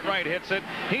 Bill Cartwright hits it.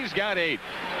 He's got 8.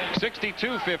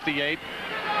 62-58.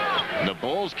 The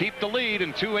Bulls keep the lead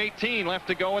and 2:18 left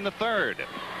to go in the third.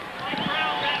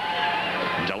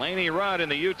 Delaney Rudd in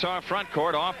the Utah front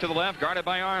court, off to the left, guarded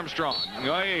by Armstrong.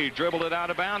 He dribbled it out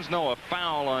of bounds. No, a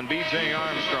foul on B.J.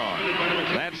 Armstrong.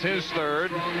 That's his third.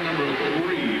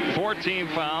 4-team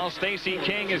foul. Stacey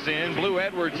King is in. Blue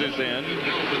Edwards is in.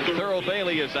 Thurl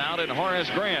Bailey is out, and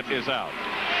Horace Grant is out.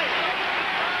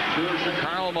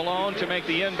 Karl Malone to make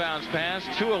the inbounds pass.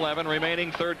 2:11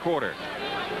 remaining third quarter.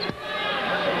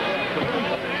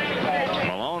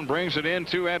 Brings it in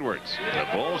to Edwards. The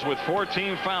Bulls with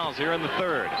 4-team fouls here in the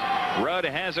third. Rudd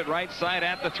has it right side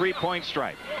at the 3-point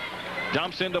stripe.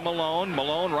 Dumps into Malone.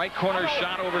 Malone right corner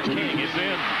shot over King is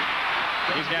in.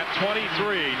 He's got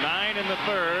 23. 9 in the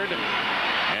third.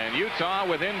 And Utah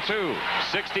within 2.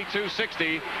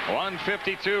 62-60.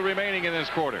 1:52 remaining in this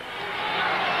quarter.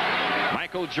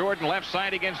 Michael Jordan left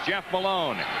side against Jeff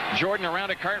Malone. Jordan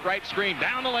around a Cartwright screen.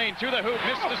 Down the lane to the hoop.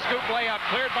 Missed the scoop layup.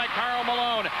 Cleared by Karl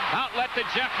Malone. Outlet to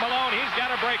Jeff Malone. He's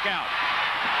got a breakout.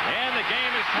 And the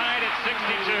game is tied at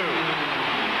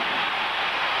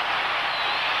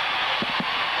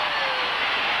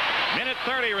 62. Minute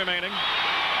 30 remaining.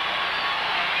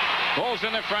 Bulls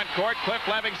in the front court. Cliff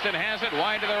Livingston has it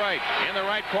wide to the right. In the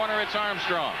right corner, it's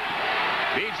Armstrong.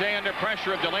 B.J. under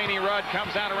pressure of Delaney Rudd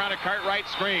comes out around a Cartwright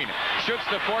screen. Shoots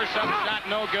the force-up shot,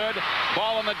 no good.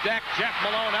 Ball on the deck. Jeff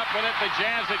Malone up with it. The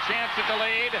Jazz a chance at the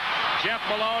lead. Jeff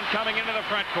Malone coming into the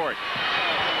front court.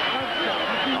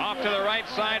 Off to the right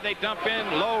side, they dump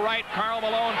in. Low right, Karl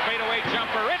Malone, fadeaway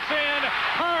jumper. It's in.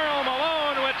 Karl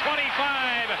Malone with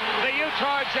 25. The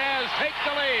Utah Jazz take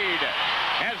the lead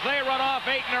as they run off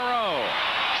 8 in a row.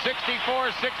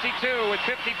 64-62 with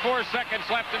 54 seconds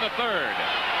left in the third.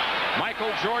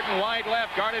 Michael Jordan wide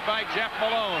left, guarded by Jeff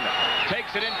Malone.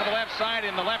 Takes it in for the left side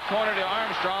in the left corner to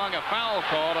Armstrong. A foul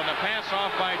called on the pass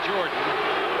off by Jordan.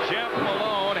 Jeff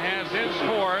Malone has his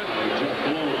 4th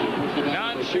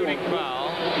non-shooting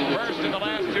foul. First in the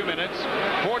last 2 minutes.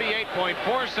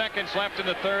 48.4 seconds left in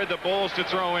the third. The Bulls to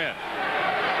throw in.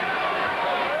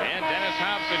 And Dennis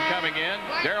Hobson coming in.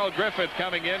 Darrell Griffith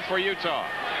coming in for Utah.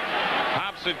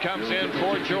 Hobson Hobson comes in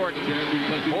for Jordan.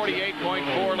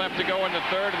 48.4 left to go in the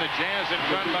third, and the Jazz in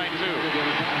front by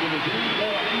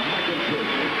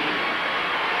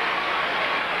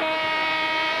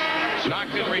 2.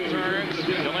 Stockton returns.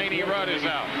 Delaney Rudd is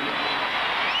out.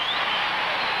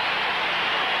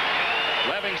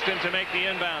 Livingston to make the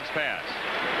inbounds pass.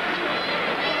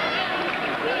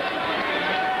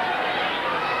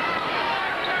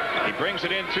 He brings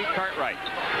it in to Cartwright.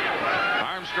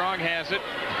 Armstrong has it.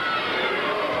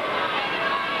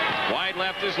 Wide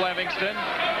left is Livingston.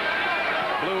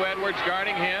 Blue Edwards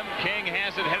guarding him. King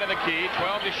has it head of the key.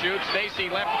 12 to shoot.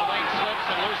 Stacy left of the lane slips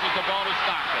and loses the ball to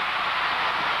Stockton.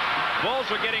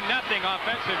 Bulls are getting nothing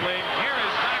offensively. Here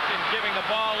is Stockton giving the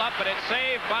ball up, but it's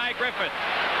saved by Griffith.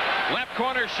 Left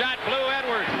corner shot, Blue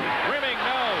Edwards. Rimming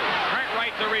no.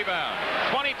 Cartwright the rebound.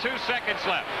 22 seconds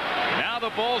left. Now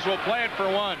the Bulls will play it for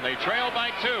 1. They trail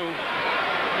by 2.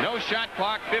 No shot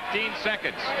clock, 15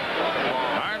 seconds.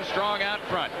 Armstrong out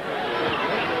front.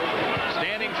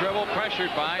 Standing dribble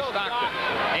pressured by Stockton.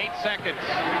 8 seconds.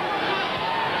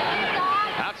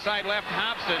 Outside left,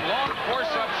 Hobson. Long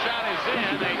force-up shot is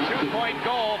in. A 2-point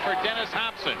goal for Dennis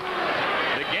Hobson.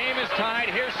 The game is tied.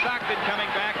 Here's Stockton coming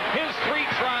back. His 3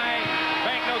 try,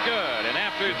 bang, no good. And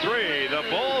after 3, the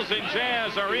Bulls and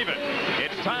Jazz are even.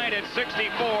 It's tied at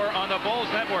 64 on the Bulls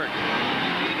network.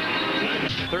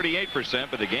 38%,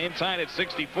 but the game tied at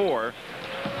 64.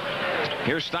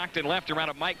 Here's Stockton left around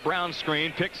a Mike Brown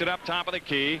screen. Picks it up top of the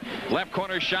key. Left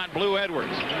corner shot, Blue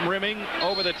Edwards. Rimming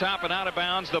over the top and out of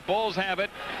bounds. The Bulls have it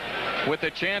with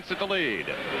a chance at the lead.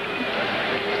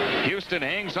 Houston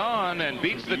hangs on and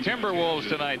beats the Timberwolves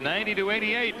tonight,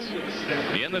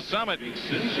 90-88 in the Summit.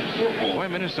 Boy,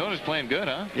 Minnesota's playing good,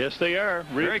 huh? Yes, they are.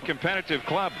 Very competitive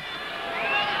club.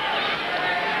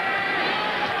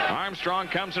 Armstrong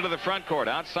comes into the front court.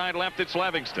 Outside left, it's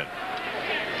Livingston.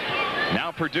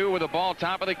 Now Purdue with the ball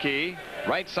top of the key.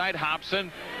 Right side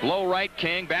Hobson. Low right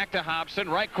King. Back to Hobson.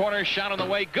 Right corner shot on the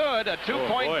way. Good. A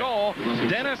 2-point goal.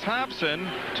 Dennis Hobson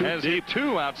has hit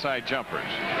 2 outside jumpers.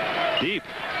 Deep.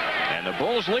 And the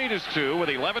Bulls lead is 2 with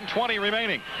 11:20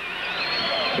 remaining.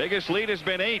 Biggest lead has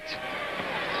been 8.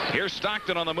 Here's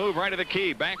Stockton on the move right of the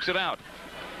key. Backs it out.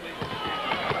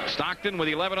 Stockton with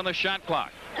 11 on the shot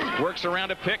clock. Works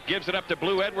around a pick, gives it up to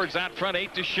Blue Edwards out front,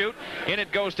 8 to shoot. In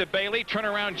it goes to Bailey.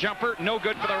 Turnaround jumper, no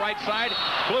good for the right side.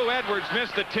 Blue Edwards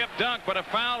missed the tip dunk, but a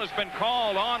foul has been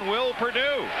called on Will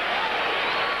Purdue.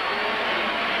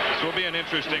 This will be an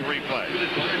interesting replay.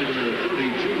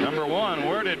 Number 1,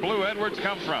 where did Blue Edwards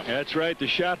come from? That's right. The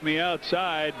shot me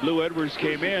outside. Blue Edwards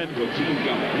came in.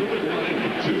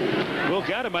 Will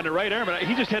got him on the right arm, but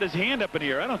he just had his hand up in the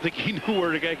air. I don't think he knew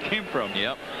where the guy came from.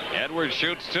 Yep. Edwards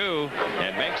shoots 2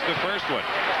 and makes the first one.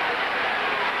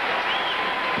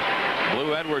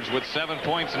 Blue Edwards with 7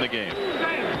 points in the game.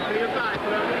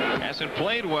 Hasn't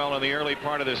played well in the early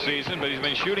part of the season, but he's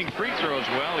been shooting free throws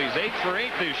well. He's 8 for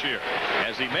 8 this year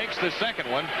as he makes the second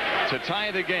one to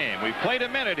tie the game. We've played a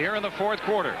minute here in the 4th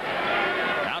quarter.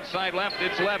 Outside left,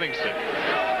 it's Livingston.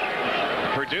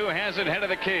 Purdue has it head of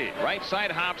the key. Right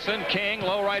side Hobson. King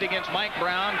low right against Mike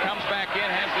Brown. Comes back in,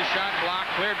 has the shot blocked.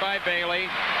 Cleared by Bailey.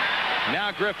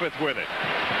 Now Griffith with it.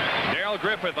 Darrell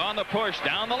Griffith on the push.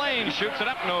 Down the lane. Shoots it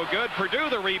up. No good. Purdue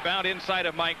the rebound inside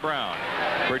of Mike Brown.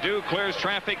 Purdue clears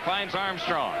traffic. Finds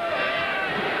Armstrong.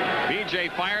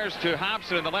 BJ fires to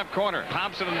Hobson in the left corner.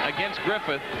 Hobson against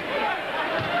Griffith.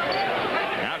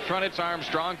 Out front it's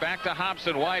Armstrong. Back to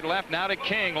Hobson. Wide left. Now to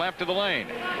King. Left of the lane.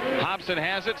 Hobson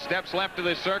has it. Steps left to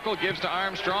the circle. Gives to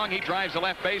Armstrong. He drives the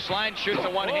left baseline. Shoots a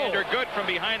one-hander. Good from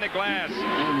behind the glass.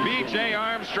 B.J.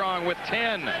 Armstrong with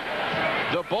 10.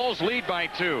 The Bulls lead by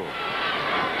 2.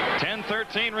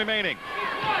 10-13 remaining.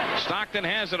 Stockton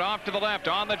has it off to the left.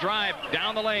 On the drive.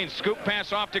 Down the lane. Scoop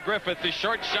pass off to Griffith. The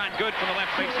short shot good from the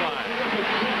left baseline.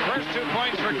 First 2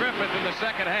 points for Griffith in the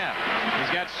second half.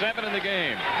 He's got 7 in the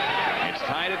game. It's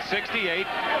tied at 68.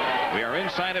 We are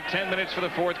inside of 10 minutes for the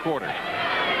 4th quarter.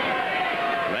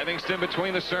 Livingston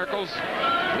between the circles.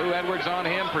 Blue Edwards on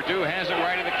him. Purdue has it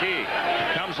right of the key.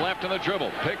 Comes left on the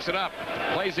dribble. Picks it up.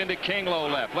 Plays into King low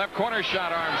left. Left corner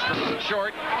shot Armstrong.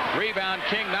 Short. Rebound.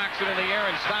 King knocks it in the air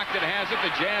and Stockton has it.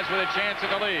 The Jazz with a chance at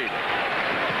the lead.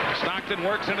 Stockton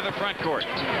works into the front court.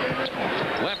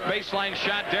 Left baseline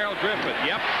shot. Darrell Griffith.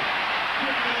 Yep.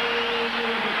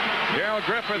 Darrell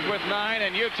Griffith with 9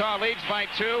 and Utah leads by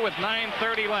 2 with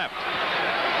 9:30 left.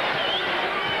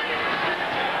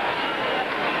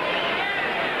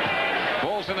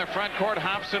 Bulls in the front court.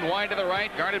 Hobson wide to the right,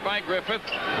 guarded by Griffith.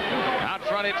 Out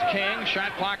front it's King.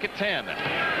 Shot clock at 10.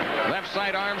 Left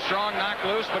side Armstrong knocked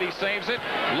loose, but he saves it.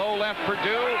 Low left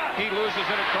Purdue. He loses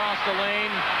it across the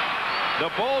lane. The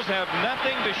Bulls have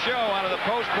nothing to show out of the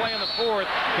post play in the fourth.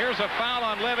 Here's a foul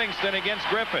on Livingston against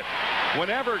Griffith.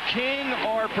 Whenever King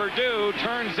or Purdue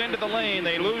turns into the lane,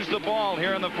 they lose the ball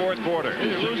here in the fourth quarter.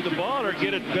 Either lose the ball or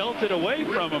get it belted away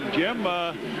from him, Jim.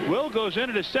 Will goes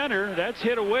into the center. That's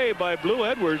hit away by Blue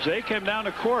Edwards. They come down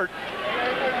the court,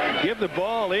 give the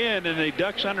ball in, and he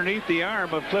ducks underneath the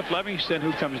arm of Cliff Livingston,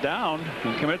 who comes down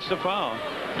and commits the foul.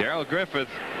 Darrell Griffith,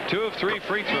 2 of 3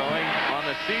 free throwing on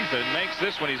the season, makes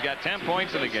this one. He's got 10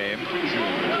 points in the game.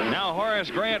 Now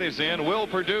Horace Grant is in. Will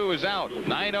Purdue is out.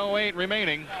 9:08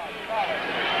 remaining.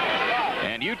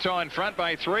 And Utah in front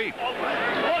by 3.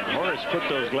 Horace put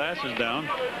those glasses down.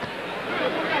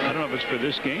 I don't know if it's for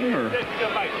this game or...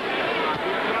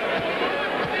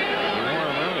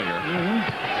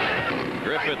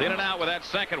 Griffith in and out with that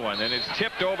second one, and it's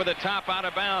tipped over the top out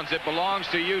of bounds. It belongs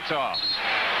to Utah.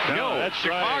 No, that's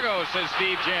Chicago, right, says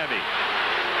Steve Jandy.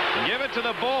 Give it to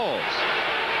the Bulls.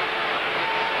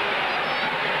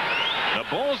 The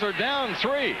Bulls are down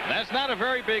 3. That's not a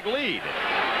very big lead.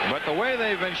 But the way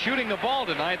they've been shooting the ball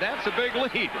tonight, that's a big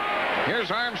lead.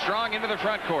 Here's Armstrong into the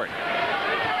front court.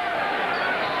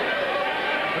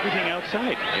 Everything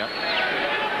outside. Yep.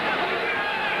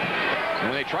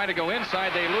 When they try to go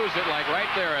inside, they lose it, like right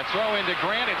there. A throw into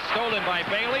Grant. It's stolen by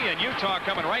Bailey, and Utah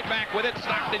coming right back with it.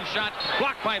 Stockton shot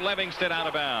blocked by Livingston, out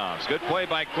of bounds. Good play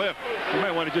by Cliff. You might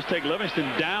want to just take Livingston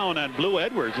down on Blue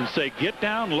Edwards and say, get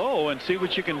down low and see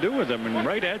what you can do with them. And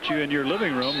right at you in your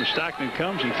living room, Stockton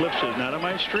comes and Cliff says, not on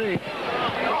my street.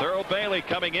 Thurl Bailey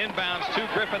coming inbounds to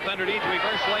Griffith underneath.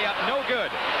 Reverse layup, no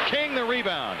good. King the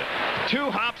rebound.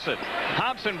 To Hobson.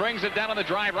 Hobson brings it down on the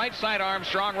drive. Right side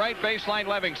Armstrong. Right baseline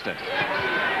Livingston.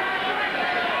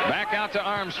 Back out to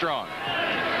Armstrong.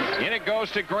 In it goes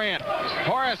to Grant.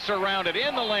 Horace surrounded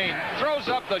in the lane. Throws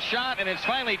up the shot, and it's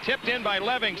finally tipped in by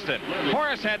Livingston.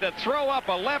 Horace had to throw up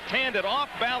a left-handed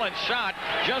off-balance shot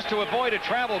just to avoid a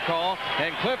travel call,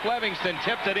 and Cliff Livingston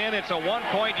tipped it in. It's a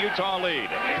 1-point Utah lead.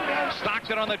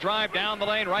 Stockton on the drive down the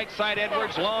lane. Right side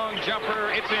Edwards. Long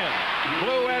jumper. It's in.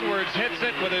 Blue Edwards hits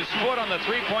it with his foot on the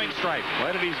three-point stripe.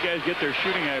 Why did these guys get their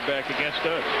shooting eye back against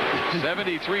us?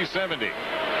 73-70.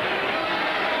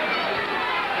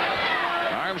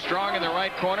 Armstrong in the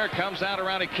right corner, comes out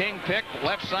around a King pick.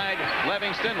 Left side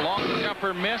Livingston, long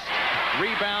jumper missed.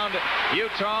 Rebound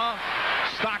Utah.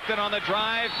 Stockton on the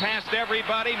drive, past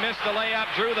everybody, missed the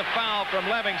layup, drew the foul from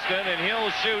Livingston, and he'll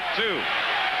shoot 2.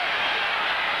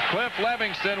 Cliff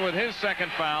Livingston with his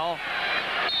second foul.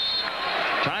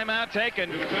 Timeout taken.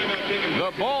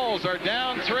 The Bulls are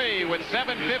down 3 with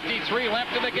 7:53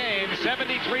 left in the game.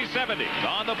 73-70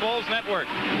 on the Bulls Network.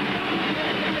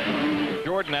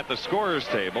 Jordan at the scorer's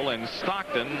table, and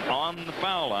Stockton on the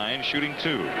foul line shooting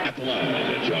 2. At the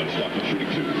line, John Stockton shooting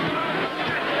 2.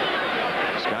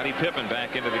 Scottie Pippen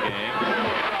back into the game.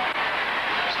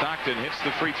 Stockton hits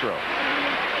the free throw.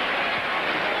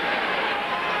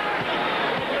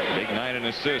 Big night in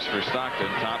assists for Stockton,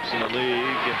 tops in the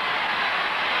league.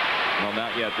 Well,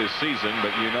 not yet this season, but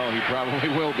you know he probably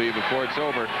will be before it's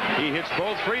over. He hits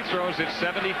both free throws. It's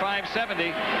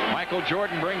 75-70. Michael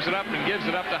Jordan brings it up and gives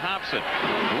it up to Hobson.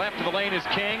 Left of the lane is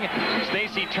King.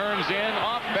 Stacy turns in.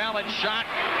 Off-balance shot.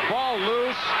 Ball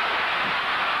loose.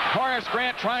 Horace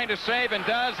Grant trying to save and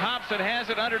does. Hobson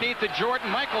has it underneath to Jordan.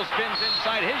 Michael spins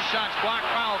inside. His shot's blocked.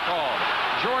 Foul call.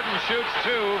 Jordan shoots 2.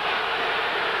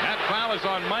 That foul is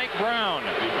on Mike Brown.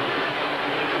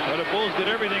 Well, the Bulls did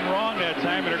everything wrong that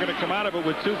time, and are going to come out of it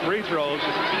with 2 free throws.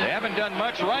 They haven't done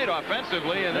much right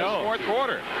offensively in this fourth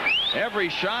quarter. Every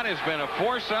shot has been a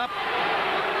force-up.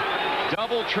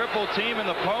 Double, triple team in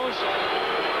the post.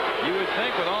 You would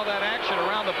think with all that action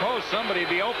around the post, somebody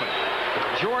would be open.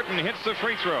 Jordan hits the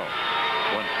free throw.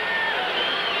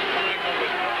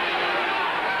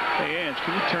 Hey, Ange,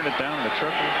 can you turn it down in the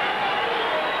truck?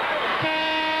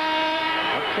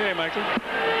 Okay, Michael.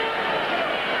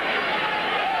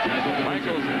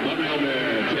 Michael's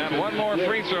got one more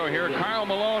free throw here. Karl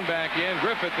Malone back in.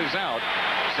 Griffith is out.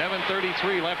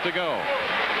 7:33 left to go.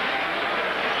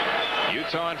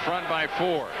 Utah in front by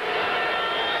 4.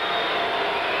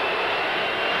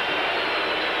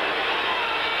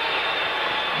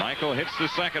 Michael hits the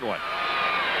second one.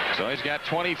 So he's got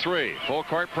 23. Full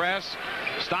court press.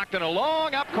 Stockton a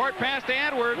long up court pass to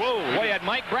Edwards. Whoa. Boy, had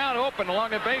Mike Brown open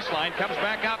along the baseline. Comes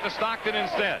back out to Stockton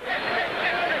instead.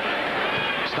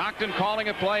 Stockton calling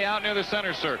a play out near the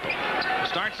center circle.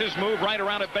 Starts his move right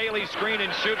around a Bailey screen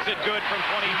and shoots it good from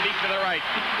 20 feet to the right.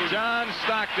 John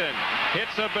Stockton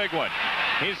hits a big one.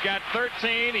 He's got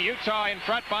 13. Utah in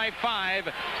front by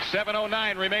 5.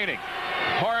 7:09 remaining.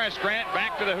 Horace Grant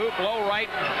back to the hoop, low right.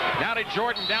 Now to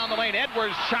Jordan down the lane.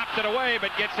 Edwards chopped it away,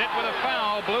 but gets hit with a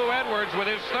foul. Blue Edwards with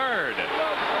his third.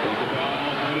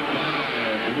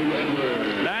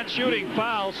 Not shooting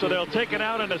foul, so they'll take it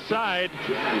out on the side.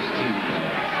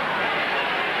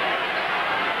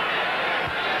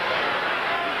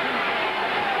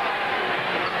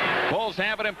 Bulls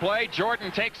have it in play.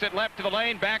 Jordan takes it left to the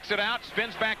lane, backs it out,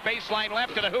 spins back baseline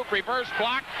left to the hoop, reverse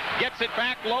block, gets it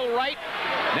back low right.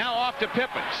 Now off to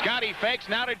Pippen. Scotty fakes,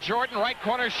 now to Jordan. Right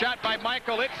corner shot by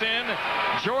Michael. It's in.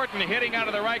 Jordan hitting out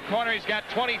of the right corner. He's got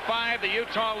 25. The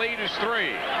Utah lead is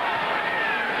 3.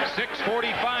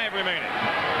 6:45 remaining.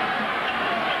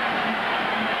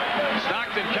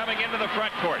 Stockton coming into the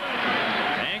front court.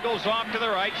 Angles off to the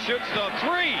right, shoots the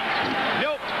three.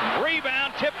 Nope.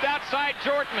 Rebound, tipped outside.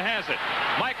 Jordan has it.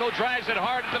 Michael drives it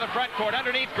hard into the front court.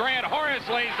 Underneath Grant. Horace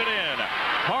lays it in.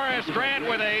 Horace Grant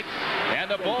with 8. And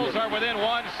the Bulls are within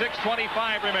 1.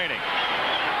 6:25 remaining.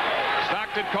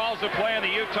 Stockton calls the play in the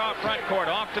Utah front court.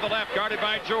 Off to the left, guarded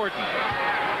by Jordan.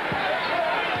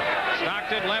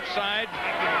 Stockton left side.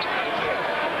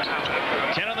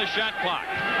 10 on the shot clock.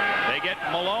 They get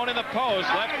Malone in the post.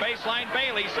 Left baseline.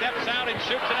 Bailey steps out and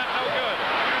shoots it up. No good.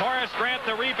 Horace Grant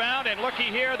the rebound. And looky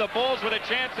here, the Bulls with a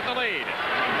chance at the lead.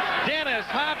 Dennis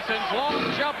Hobson's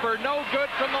long jumper. No good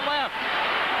from the left.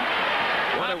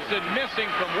 Hobson missing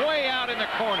from way out in the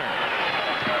corner.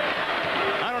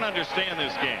 I don't understand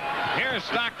this game. Here's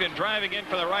Stockton driving in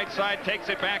for the right side. Takes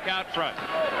it back out front.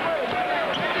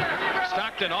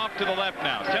 Stockton off to the left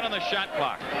now. 10 on the shot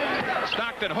clock.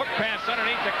 Stockton hook pass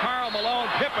underneath to Karl Malone.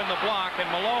 Pippen the block, and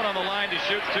Malone on the line to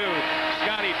shoot 2.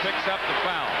 Scotty picks up the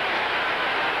foul.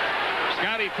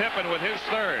 Scotty Pippen with his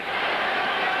third.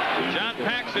 John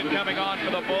Paxson coming on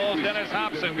for the Bulls. Dennis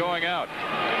Hobson going out.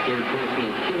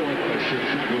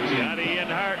 Scotty in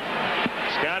hard.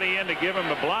 Scotty in to give him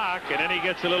the block, and then he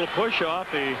gets a little push off.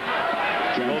 They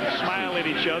both smile at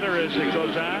each other as it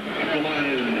goes on. The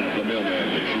mailman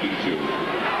is shooting 2.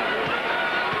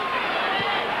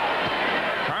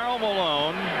 Karl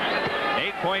Malone,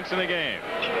 8 points in the game.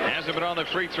 Hasn't been on the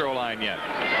free throw line yet.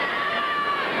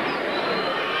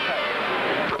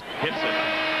 Hits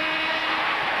it.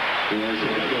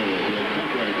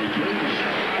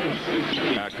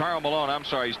 Karl Malone, I'm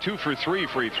sorry, he's 2 for 3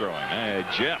 free throwing.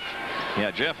 Jeff. Yeah,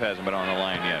 Jeff hasn't been on the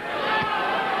line yet.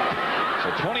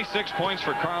 So 26 points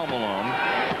for Karl Malone.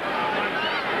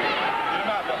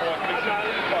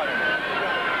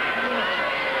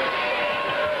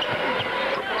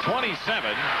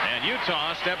 27, and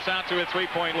Utah steps out to a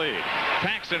 3-point lead.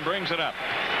 Paxson brings it up.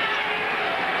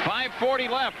 5:40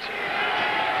 left.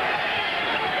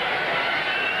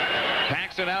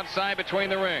 Paxson outside between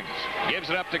the rings. Gives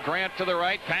it up to Grant to the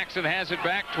right. Paxson has it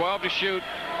back. 12 to shoot.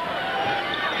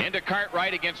 Into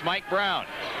Cartwright against Mike Brown.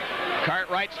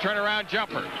 Cartwright's turnaround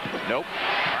jumper. Nope.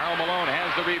 Karl Malone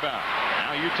has the rebound.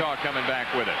 Now Utah coming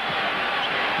back with it.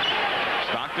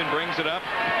 Stockton brings it up.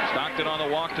 Stockton on the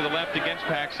walk to the left against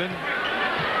Paxson.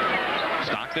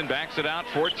 Stockton backs it out.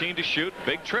 14 to shoot.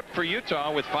 Big trip for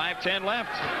Utah with 5:10 left.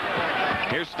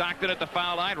 Here's Stockton at the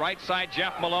foul line. Right side,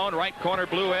 Jeff Malone. Right corner,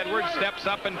 Blue Edwards. Steps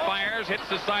up and fires. Hits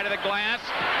the side of the glass.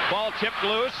 Ball tipped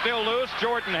loose. Still loose.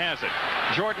 Jordan has it.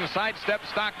 Jordan sidesteps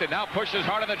Stockton. Now pushes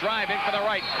hard on the drive. In for the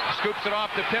right. Scoops it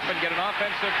off to Pippen. Get an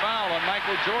offensive foul on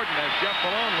Michael Jordan as Jeff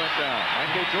Malone went down.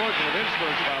 Michael Jordan with his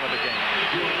first foul of the game.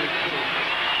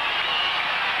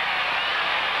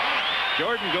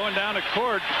 Jordan going down the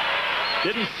court.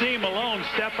 Didn't see Malone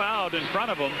step out in front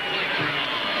of him.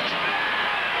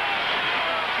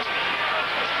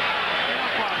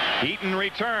 Eaton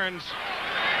returns.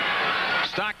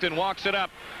 Stockton walks it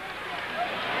up.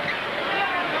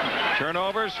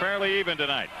 Turnovers fairly even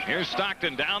tonight. Here's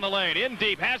Stockton down the lane. In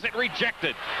deep. Has it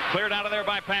rejected. Cleared out of there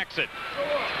by Paxson.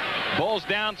 Bulls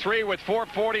down 3 with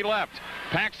 4:40 left.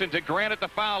 Paxson to Grant at the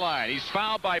foul line. He's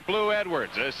fouled by Blue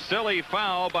Edwards. A silly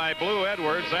foul by Blue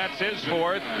Edwards. That's his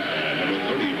 4th.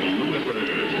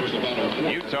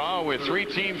 Utah with 3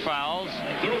 team fouls.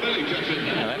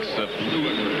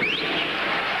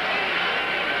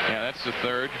 That's the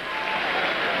 3rd.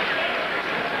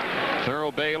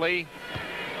 Thurl Bailey,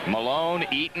 Malone,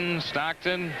 Eaton,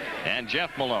 Stockton, and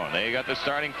Jeff Malone. They got the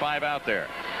starting 5 out there.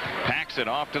 Paxson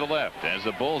off to the left as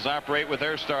the Bulls operate with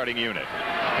their starting unit.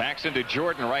 Paxson to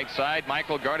Jordan right side.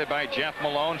 Michael guarded by Jeff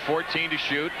Malone. 14 to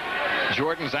shoot.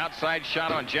 Jordan's outside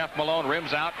shot on Jeff Malone.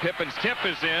 Rims out. Pippen's tip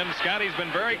is in. Scotty's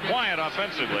been very quiet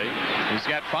offensively. He's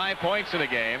got 5 points in the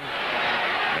game.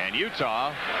 And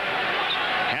Utah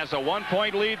has a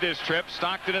 1-point lead this trip.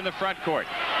 Stockton in the front court.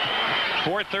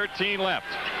 4:13 left.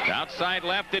 Outside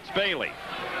left, it's Bailey.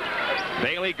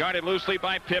 Bailey guarded loosely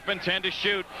by Pippen. 10 to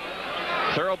shoot.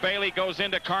 Thurl Bailey goes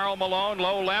into Karl Malone,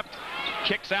 low left,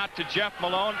 kicks out to Jeff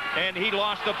Malone, and he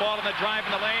lost the ball in the drive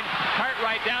in the lane.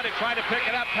 Cartwright down to try to pick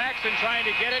it up. Paxton trying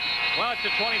to get it. Well, it's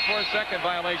a 24-second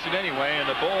violation anyway, and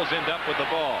the Bulls end up with the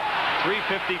ball.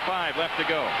 3:55 left to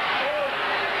go.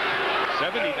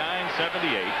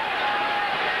 79-78.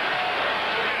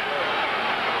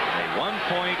 A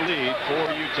 1-point lead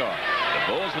for Utah. The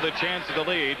Bulls with a chance at the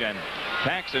lead, and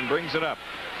Paxton brings it up.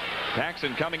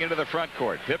 Paxton coming into the front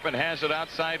court. Pippen has it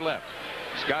outside left.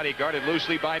 Scotty guarded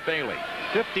loosely by Bailey.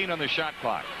 15 on the shot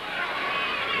clock.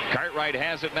 Cartwright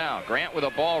has it now. Grant with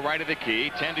a ball right of the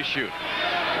key. 10 to shoot.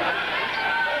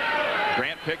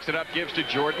 Grant picks it up, gives to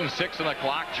Jordan. 6 on the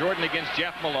clock. Jordan against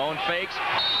Jeff Malone. Fakes.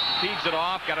 Feeds it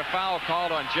off. Got a foul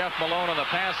called on Jeff Malone on the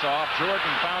pass off. Jordan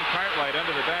found Cartwright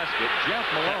under the basket. Jeff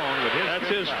Malone with his That's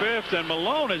his fifth, and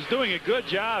Malone is doing a good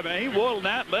job, and he will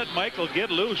not let Michael get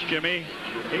loose, Jimmy.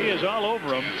 He is all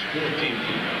over him.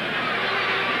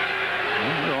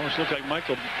 It almost looked like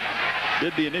Michael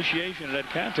did the initiation of that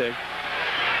contact.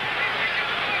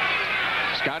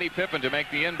 Scottie Pippen to make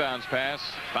the inbounds pass.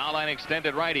 Foul line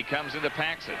extended right. He comes into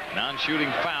Paxton.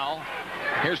 Non-shooting foul.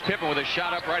 Here's Pippen with a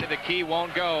shot up right at the key.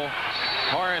 Won't go.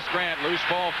 Horace Grant, loose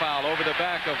ball foul over the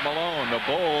back of Malone. The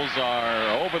Bulls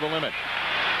are over the limit.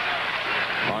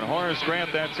 On Horace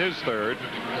Grant, that's his third.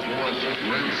 Number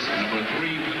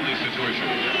 3 penalty situation.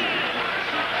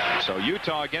 So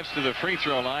Utah gets to the free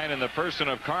throw line in the person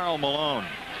of Karl Malone.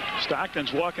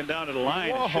 Stockton's walking down to the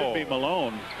line. Whoa. It should be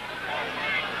Malone.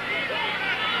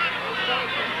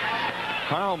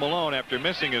 Karl Malone, after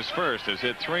missing his first, has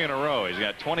hit 3 in a row. He's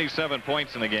got 27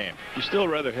 points in the game. You still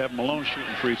rather have Malone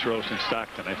shooting free throws than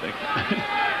Stockton, I think.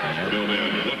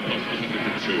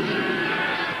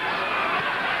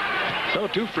 So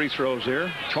 2 free throws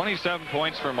here. 27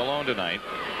 points for Malone tonight.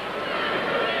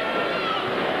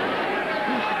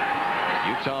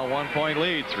 Utah 1-point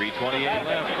lead. 3:28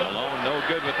 left. Malone no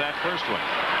good with that first one.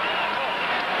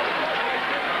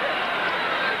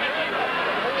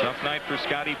 Tough night for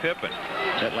Scottie Pippen.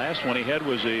 That last one he had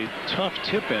was a tough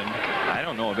tip-in. I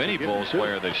don't know of any Bulls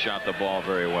player that shot the ball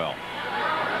very well.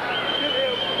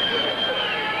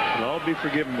 We'll all be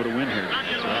forgiven with a win here.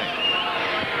 That's right.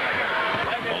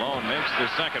 Malone makes the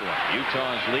second one.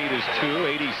 Utah's lead is 2,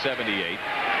 80-78.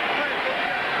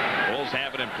 Bulls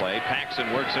have it in play.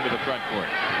 Paxson works into the front court.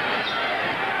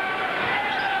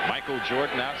 Michael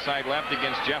Jordan outside left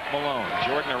against Jeff Malone.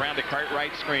 Jordan around the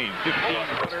Cartwright screen.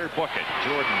 15-footer, book it.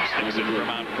 Jordan sticks it from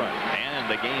out front. And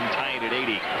the game tied at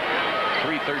 80.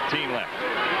 3:13 left.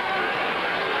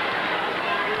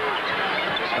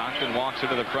 Stockton walks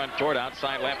into the front court.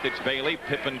 Outside left, it's Bailey.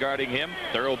 Pippen guarding him.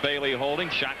 Thurl Bailey holding.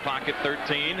 Shot clock at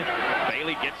 13.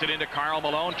 Bailey gets it into Karl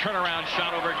Malone. Turnaround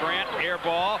shot over Grant. Air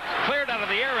ball. Cleared out of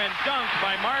the air and dunked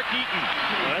by Mark Eaton.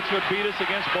 Well, that's what beat us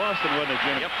against Boston, wasn't it,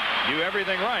 Jimmy? Yep. Do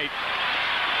everything right.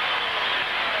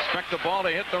 Expect the ball to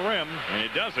hit the rim, and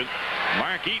it doesn't.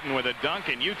 Mark Eaton with a dunk,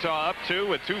 and Utah up 2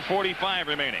 with 2:45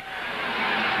 remaining.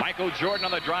 Michael Jordan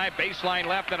on the drive, baseline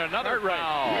left, and another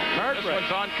foul. This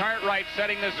one's on Cartwright,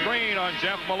 setting the screen on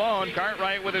Jeff Malone.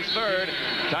 Cartwright with his third.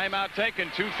 Timeout taken,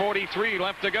 2:43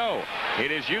 left to go.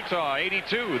 It is Utah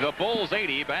 82, the Bulls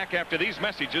 80. Back after these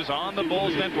messages on the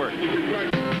Bulls Network.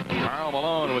 Karl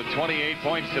Malone with 28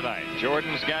 points tonight.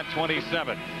 Jordan's got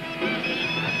 27.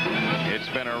 It's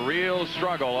been a real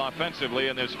struggle offensively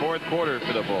in this fourth quarter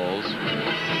for the Bulls.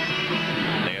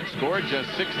 They have scored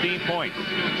just 16 points.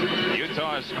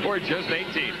 Utah has scored just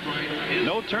 18.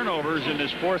 No turnovers in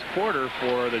this fourth quarter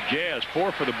for the Jazz.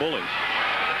 4 for the Bullies.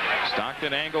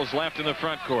 Stockton angles left in the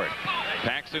front court.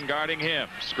 Paxton guarding him.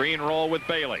 Screen roll with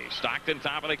Bailey. Stockton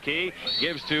top of the key.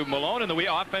 Gives to Malone, and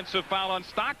the offensive foul on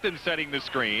Stockton setting the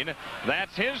screen.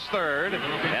 That's his third.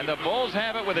 And the Bulls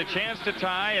have it with a chance to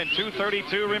tie and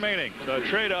 2:32 remaining. So a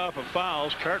trade-off of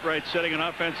fouls. Cartwright setting an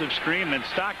offensive screen, and then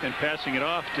Stockton passing it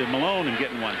off to Malone and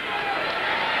getting one.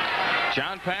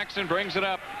 John Paxson brings it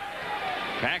up.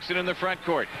 Paxson in the front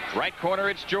court. Right corner,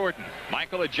 it's Jordan.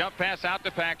 Michael, a jump pass out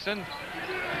to Paxson.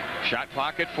 Shot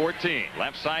clock at 14.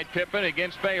 Left side, Pippen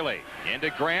against Bailey.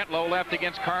 Into Grant, low left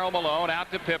against Karl Malone.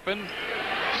 Out to Pippen.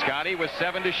 Scotty with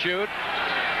 7 to shoot.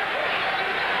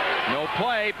 No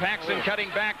play. Paxson cutting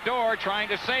back door, trying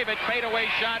to save it. Fadeaway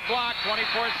shot blocked.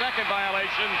 24-second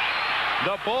violation.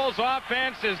 The Bulls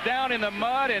offense is down in the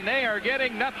mud, and they are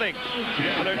getting nothing.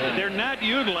 They're not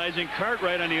utilizing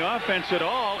Cartwright on the offense at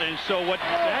all, and so what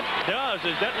that does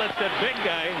is that lets that big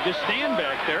guy just stand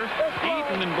back there, eat,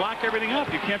 and then block everything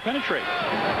up. You can't penetrate.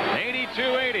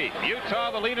 82-80. Utah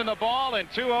the lead in the ball, and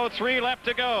 2:03 left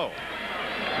to go.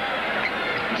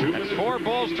 That's 4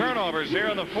 Bulls turnovers here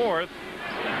in the fourth.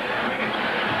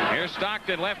 Here's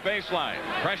Stockton, left baseline.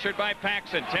 Pressured by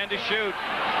Paxson, 10 to shoot.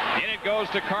 In it goes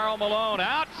to Karl Malone.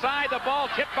 Outside, the ball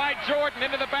tipped by Jordan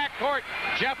into the backcourt.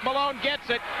 Jeff Malone gets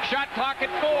it. Shot clock at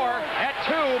 4. At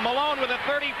 2, Malone with a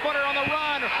 30-footer on the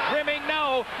run. Rimming,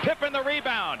 no. Pippen the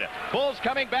rebound. Bulls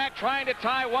coming back, trying to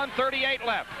tie. 1:38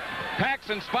 left.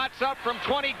 Paxson spots up from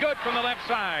 20, good from the left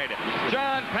side.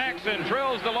 John Paxson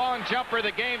drills the long jumper.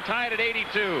 The game tied at 82.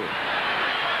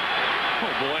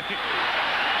 Oh, boy.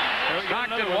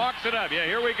 Stockton walks it up. Yeah,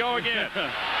 here we go again.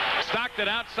 Stockton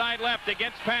outside left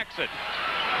against Paxson.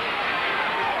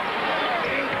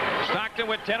 Stockton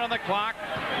with 10 on the clock.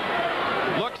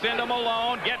 Looks into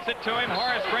Malone, gets it to him.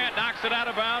 Horace Grant knocks it out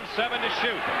of bounds, 7 to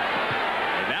shoot.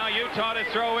 And now Utah to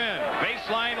throw in.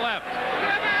 Baseline left.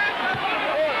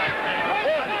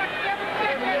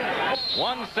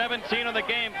 1:17 on the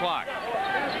game clock.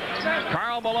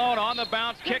 Karl Malone on the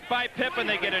bounce, kick by Pippen.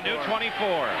 They get a new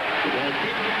 24.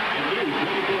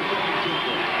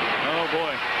 Oh,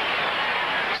 boy.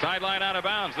 Sideline out of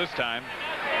bounds this time.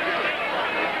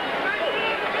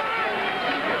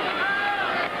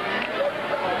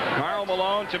 Karl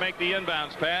Malone to make the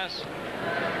inbounds pass.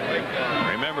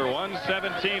 Remember,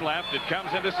 1:17 left. It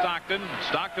comes into Stockton.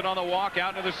 Stockton on the walk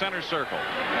out into the center circle.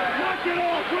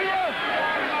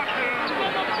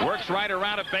 Works right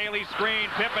around a Bailey screen.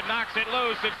 Pippen knocks it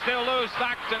loose. It's still loose.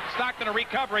 Stockton a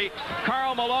recovery.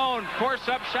 Karl Malone, force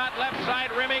up shot left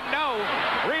side, rimming, no.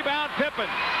 Rebound Pippen.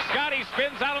 Scotty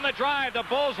spins out on the drive. The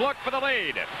Bulls look for the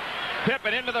lead.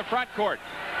 Pippen into the front court.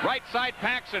 Right side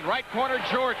Paxson. Right corner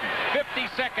Jordan. 50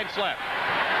 seconds left.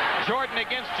 Jordan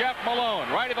against Jeff Malone.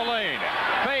 Right of the lane.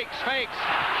 Fakes.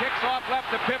 Kicks off left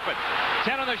to Pippen.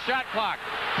 10 on the shot clock.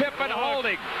 Pippen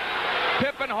holding.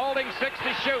 6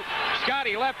 to shoot.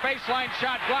 Scotty left baseline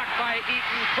shot blocked by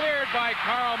Eaton. Cleared by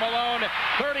Karl Malone.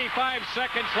 35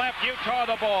 seconds left. Utah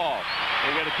the ball.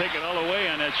 They got to take it all the way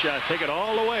on that shot. Take it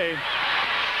all the way.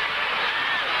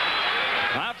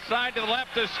 Outside to the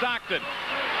left is Stockton.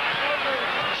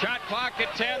 Shot clock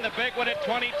at 10, the big one at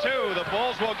 22. The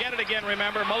Bulls will get it again,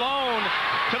 remember. Malone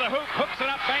to the hoop, hooks it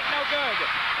up, bank no good.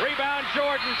 Rebound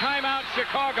Jordan, timeout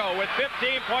Chicago with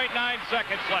 15.9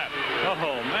 seconds left.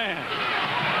 Oh, man.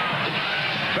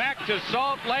 Back to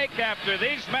Salt Lake after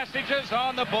these messages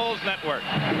on the Bulls Network.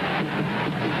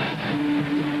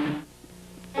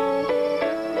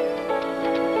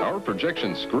 Our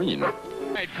projection screen.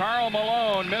 Karl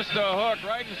Malone missed a hook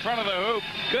right in front of the hoop.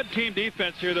 Good team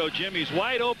defense here, though, Jim. He's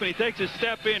wide open. He takes a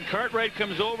step in. Cartwright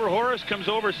comes over. Horace comes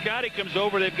over. Scotty comes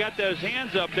over. They've got those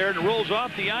hands up there and rolls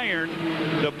off the iron.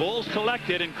 The Bulls collect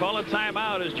it and call a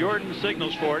timeout as Jordan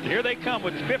signals for it. And here they come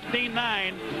with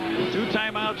 15-9. 2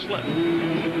 timeouts left.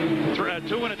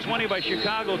 2 and a 20 by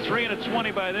Chicago, 3 and a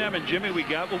 20 by them. And, Jimmy, we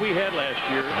got what we had last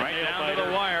year. Right down to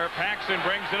the wire. Paxson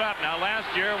brings it up. Now, last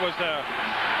year was the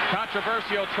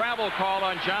controversial travel call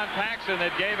on John Paxson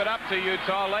that gave it up to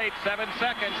Utah late. 7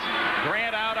 seconds.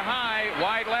 Grant out high.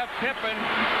 Wide left Pippen.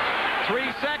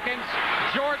 3 seconds.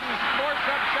 Jordan's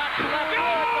force-up shot to left.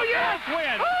 Oh, yes!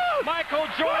 Win. Michael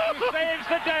Jordan saves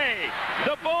the day.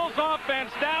 The Bulls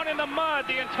offense down in the mud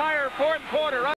the entire fourth quarter.